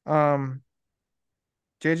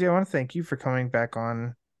 JJ, I want to thank you for coming back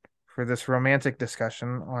on for this romantic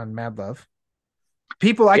discussion on Mad Love.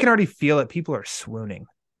 People, I can already feel it. People are swooning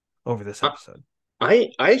over this episode.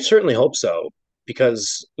 I certainly hope so,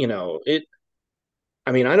 because it.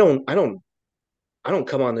 I mean, I don't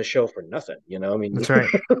come on this show for nothing. I mean, that's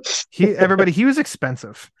right. He was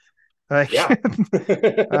expensive. Yeah.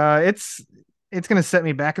 It's gonna set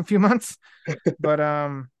me back a few months, but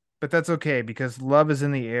that's okay because love is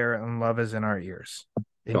in the air and love is in our ears.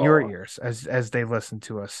 In your ears as they listen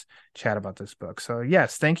to us chat about this book. So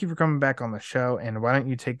yes, thank you for coming back on the show. And why don't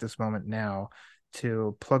you take this moment now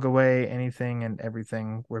to plug away anything and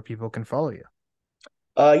everything where people can follow you?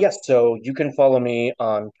 Yes, so you can follow me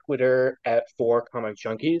on Twitter at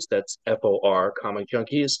 4ComicJunkies. That's FOR Comic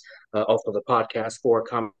Junkies. Also the podcast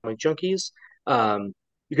 4Comic Junkies.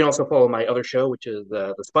 You can also follow my other show, which is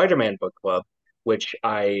the Spider-Man Book Club, which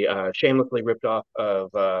I shamelessly ripped off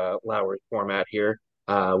of Lauer's format here.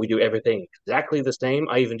 We do everything exactly the same.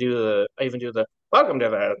 I even do the welcome to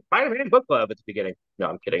the Spider-Man Book Club at the beginning. No,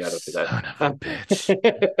 I'm kidding. I don't do that. Son of a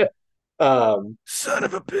bitch. Son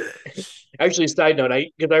of a bitch. Actually, side note,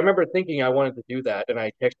 because I remember thinking I wanted to do that, and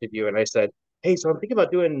I texted you and I said, "Hey, so I'm thinking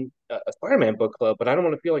about doing a Spider-Man book club, but I don't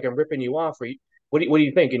want to feel like I'm ripping you off. What do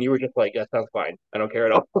you think?" And you were just like, "That sounds fine. I don't care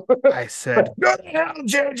at all." I said, "Go to hell,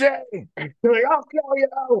 JJ." You're like, "I'll kill you,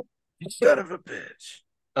 you son of a bitch."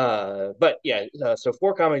 But yeah, so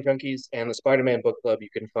 4Comic Junkies and the Spider-Man Book Club you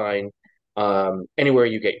can find anywhere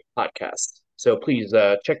you get podcasts. So please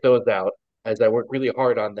check those out as I work really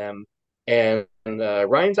hard on them. And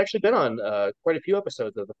Ryan's actually been on quite a few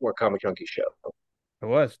episodes of the 4Comic Junkies show. It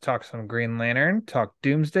was. Talked some Green Lantern, talked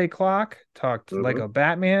Doomsday Clock, talked Lego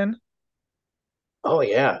Batman. Oh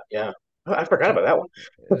yeah. I forgot about that one.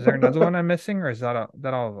 Is there another one I'm missing, or is that all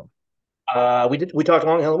of them? We talked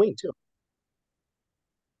Long Halloween too.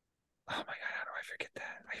 Oh my god, how do I forget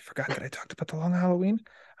that? I forgot that I talked about the Long Halloween.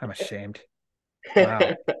 I'm ashamed.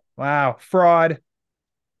 Wow, fraud.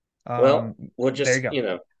 Well, we'll just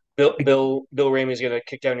Bill Raimi's gonna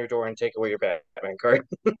kick down your door and take away your Batman card.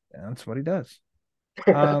 That's what he does.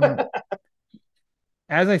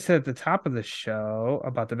 As I said at the top of the show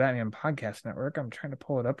about the Batman Podcast Network, I'm trying to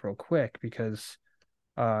pull it up real quick because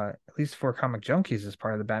at least 4Comic Junkies is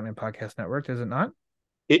part of the Batman Podcast Network, is it not?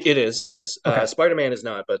 It is. Okay. Spider-Man is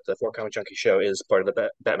not, but the 4Comic Junkies show is part of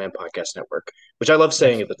the Batman Podcast Network, which I love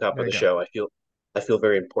saying at the top of the show. I feel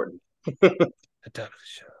very important. The top of the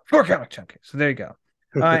show. 4Comic Junkies. So there you go.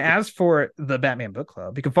 As for the Batman Book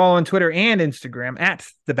Club, you can follow on Twitter and Instagram at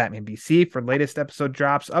the Batman BC for latest episode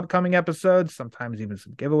drops, upcoming episodes, sometimes even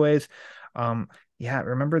some giveaways.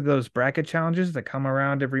 Remember those bracket challenges that come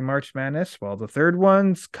around every March Madness? Well, the third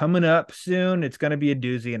one's coming up soon. It's going to be a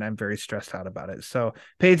doozy, and I'm very stressed out about it. So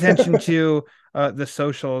pay attention to the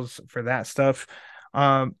socials for that stuff.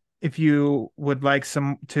 If you would like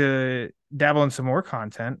to dabble in some more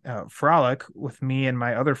content, Frolic with me and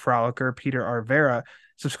my other frolicker, Peter Arvera,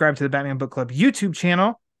 subscribe to the Batman Book Club YouTube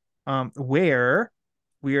channel, where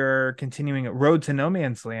we are continuing Road to No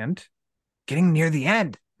Man's Land, getting near the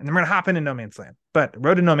end. And then we're going to hop into No Man's Land. But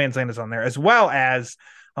Road to No Man's Land is on there, as well as,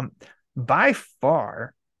 by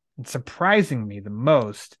far, surprising me the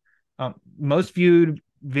most viewed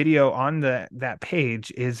video on that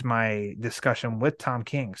page is my discussion with Tom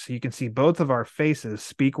King. So you can see both of our faces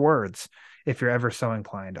speak words if you're ever so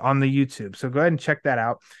inclined on the YouTube. So go ahead and check that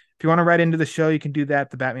out. If you want to write into the show, you can do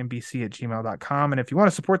that, thebatmanbc@gmail.com. And if you want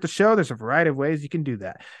to support the show, there's a variety of ways you can do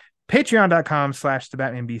that.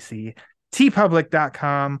 Patreon.com/thebatmanbc,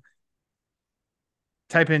 tpublic.com.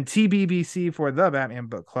 Type in TBBC for the Batman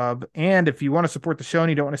Book Club. And if you want to support the show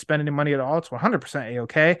and you don't want to spend any money at all, it's 100%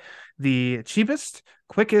 A-okay. The cheapest,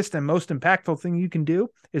 quickest, and most impactful thing you can do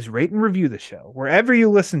is rate and review the show wherever you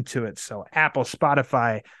listen to it. So Apple,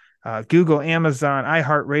 Spotify, Google, Amazon,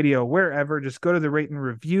 iHeartRadio, wherever. Just go to the rate and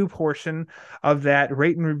review portion of that.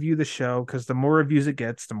 Rate and review the show, because the more reviews it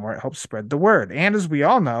gets, the more it helps spread the word. And as we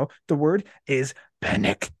all know, the word is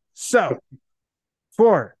panic. So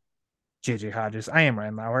for JJ Hodges, I am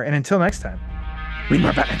Ryan Lauer, and until next time, read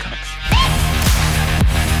more Batman comics.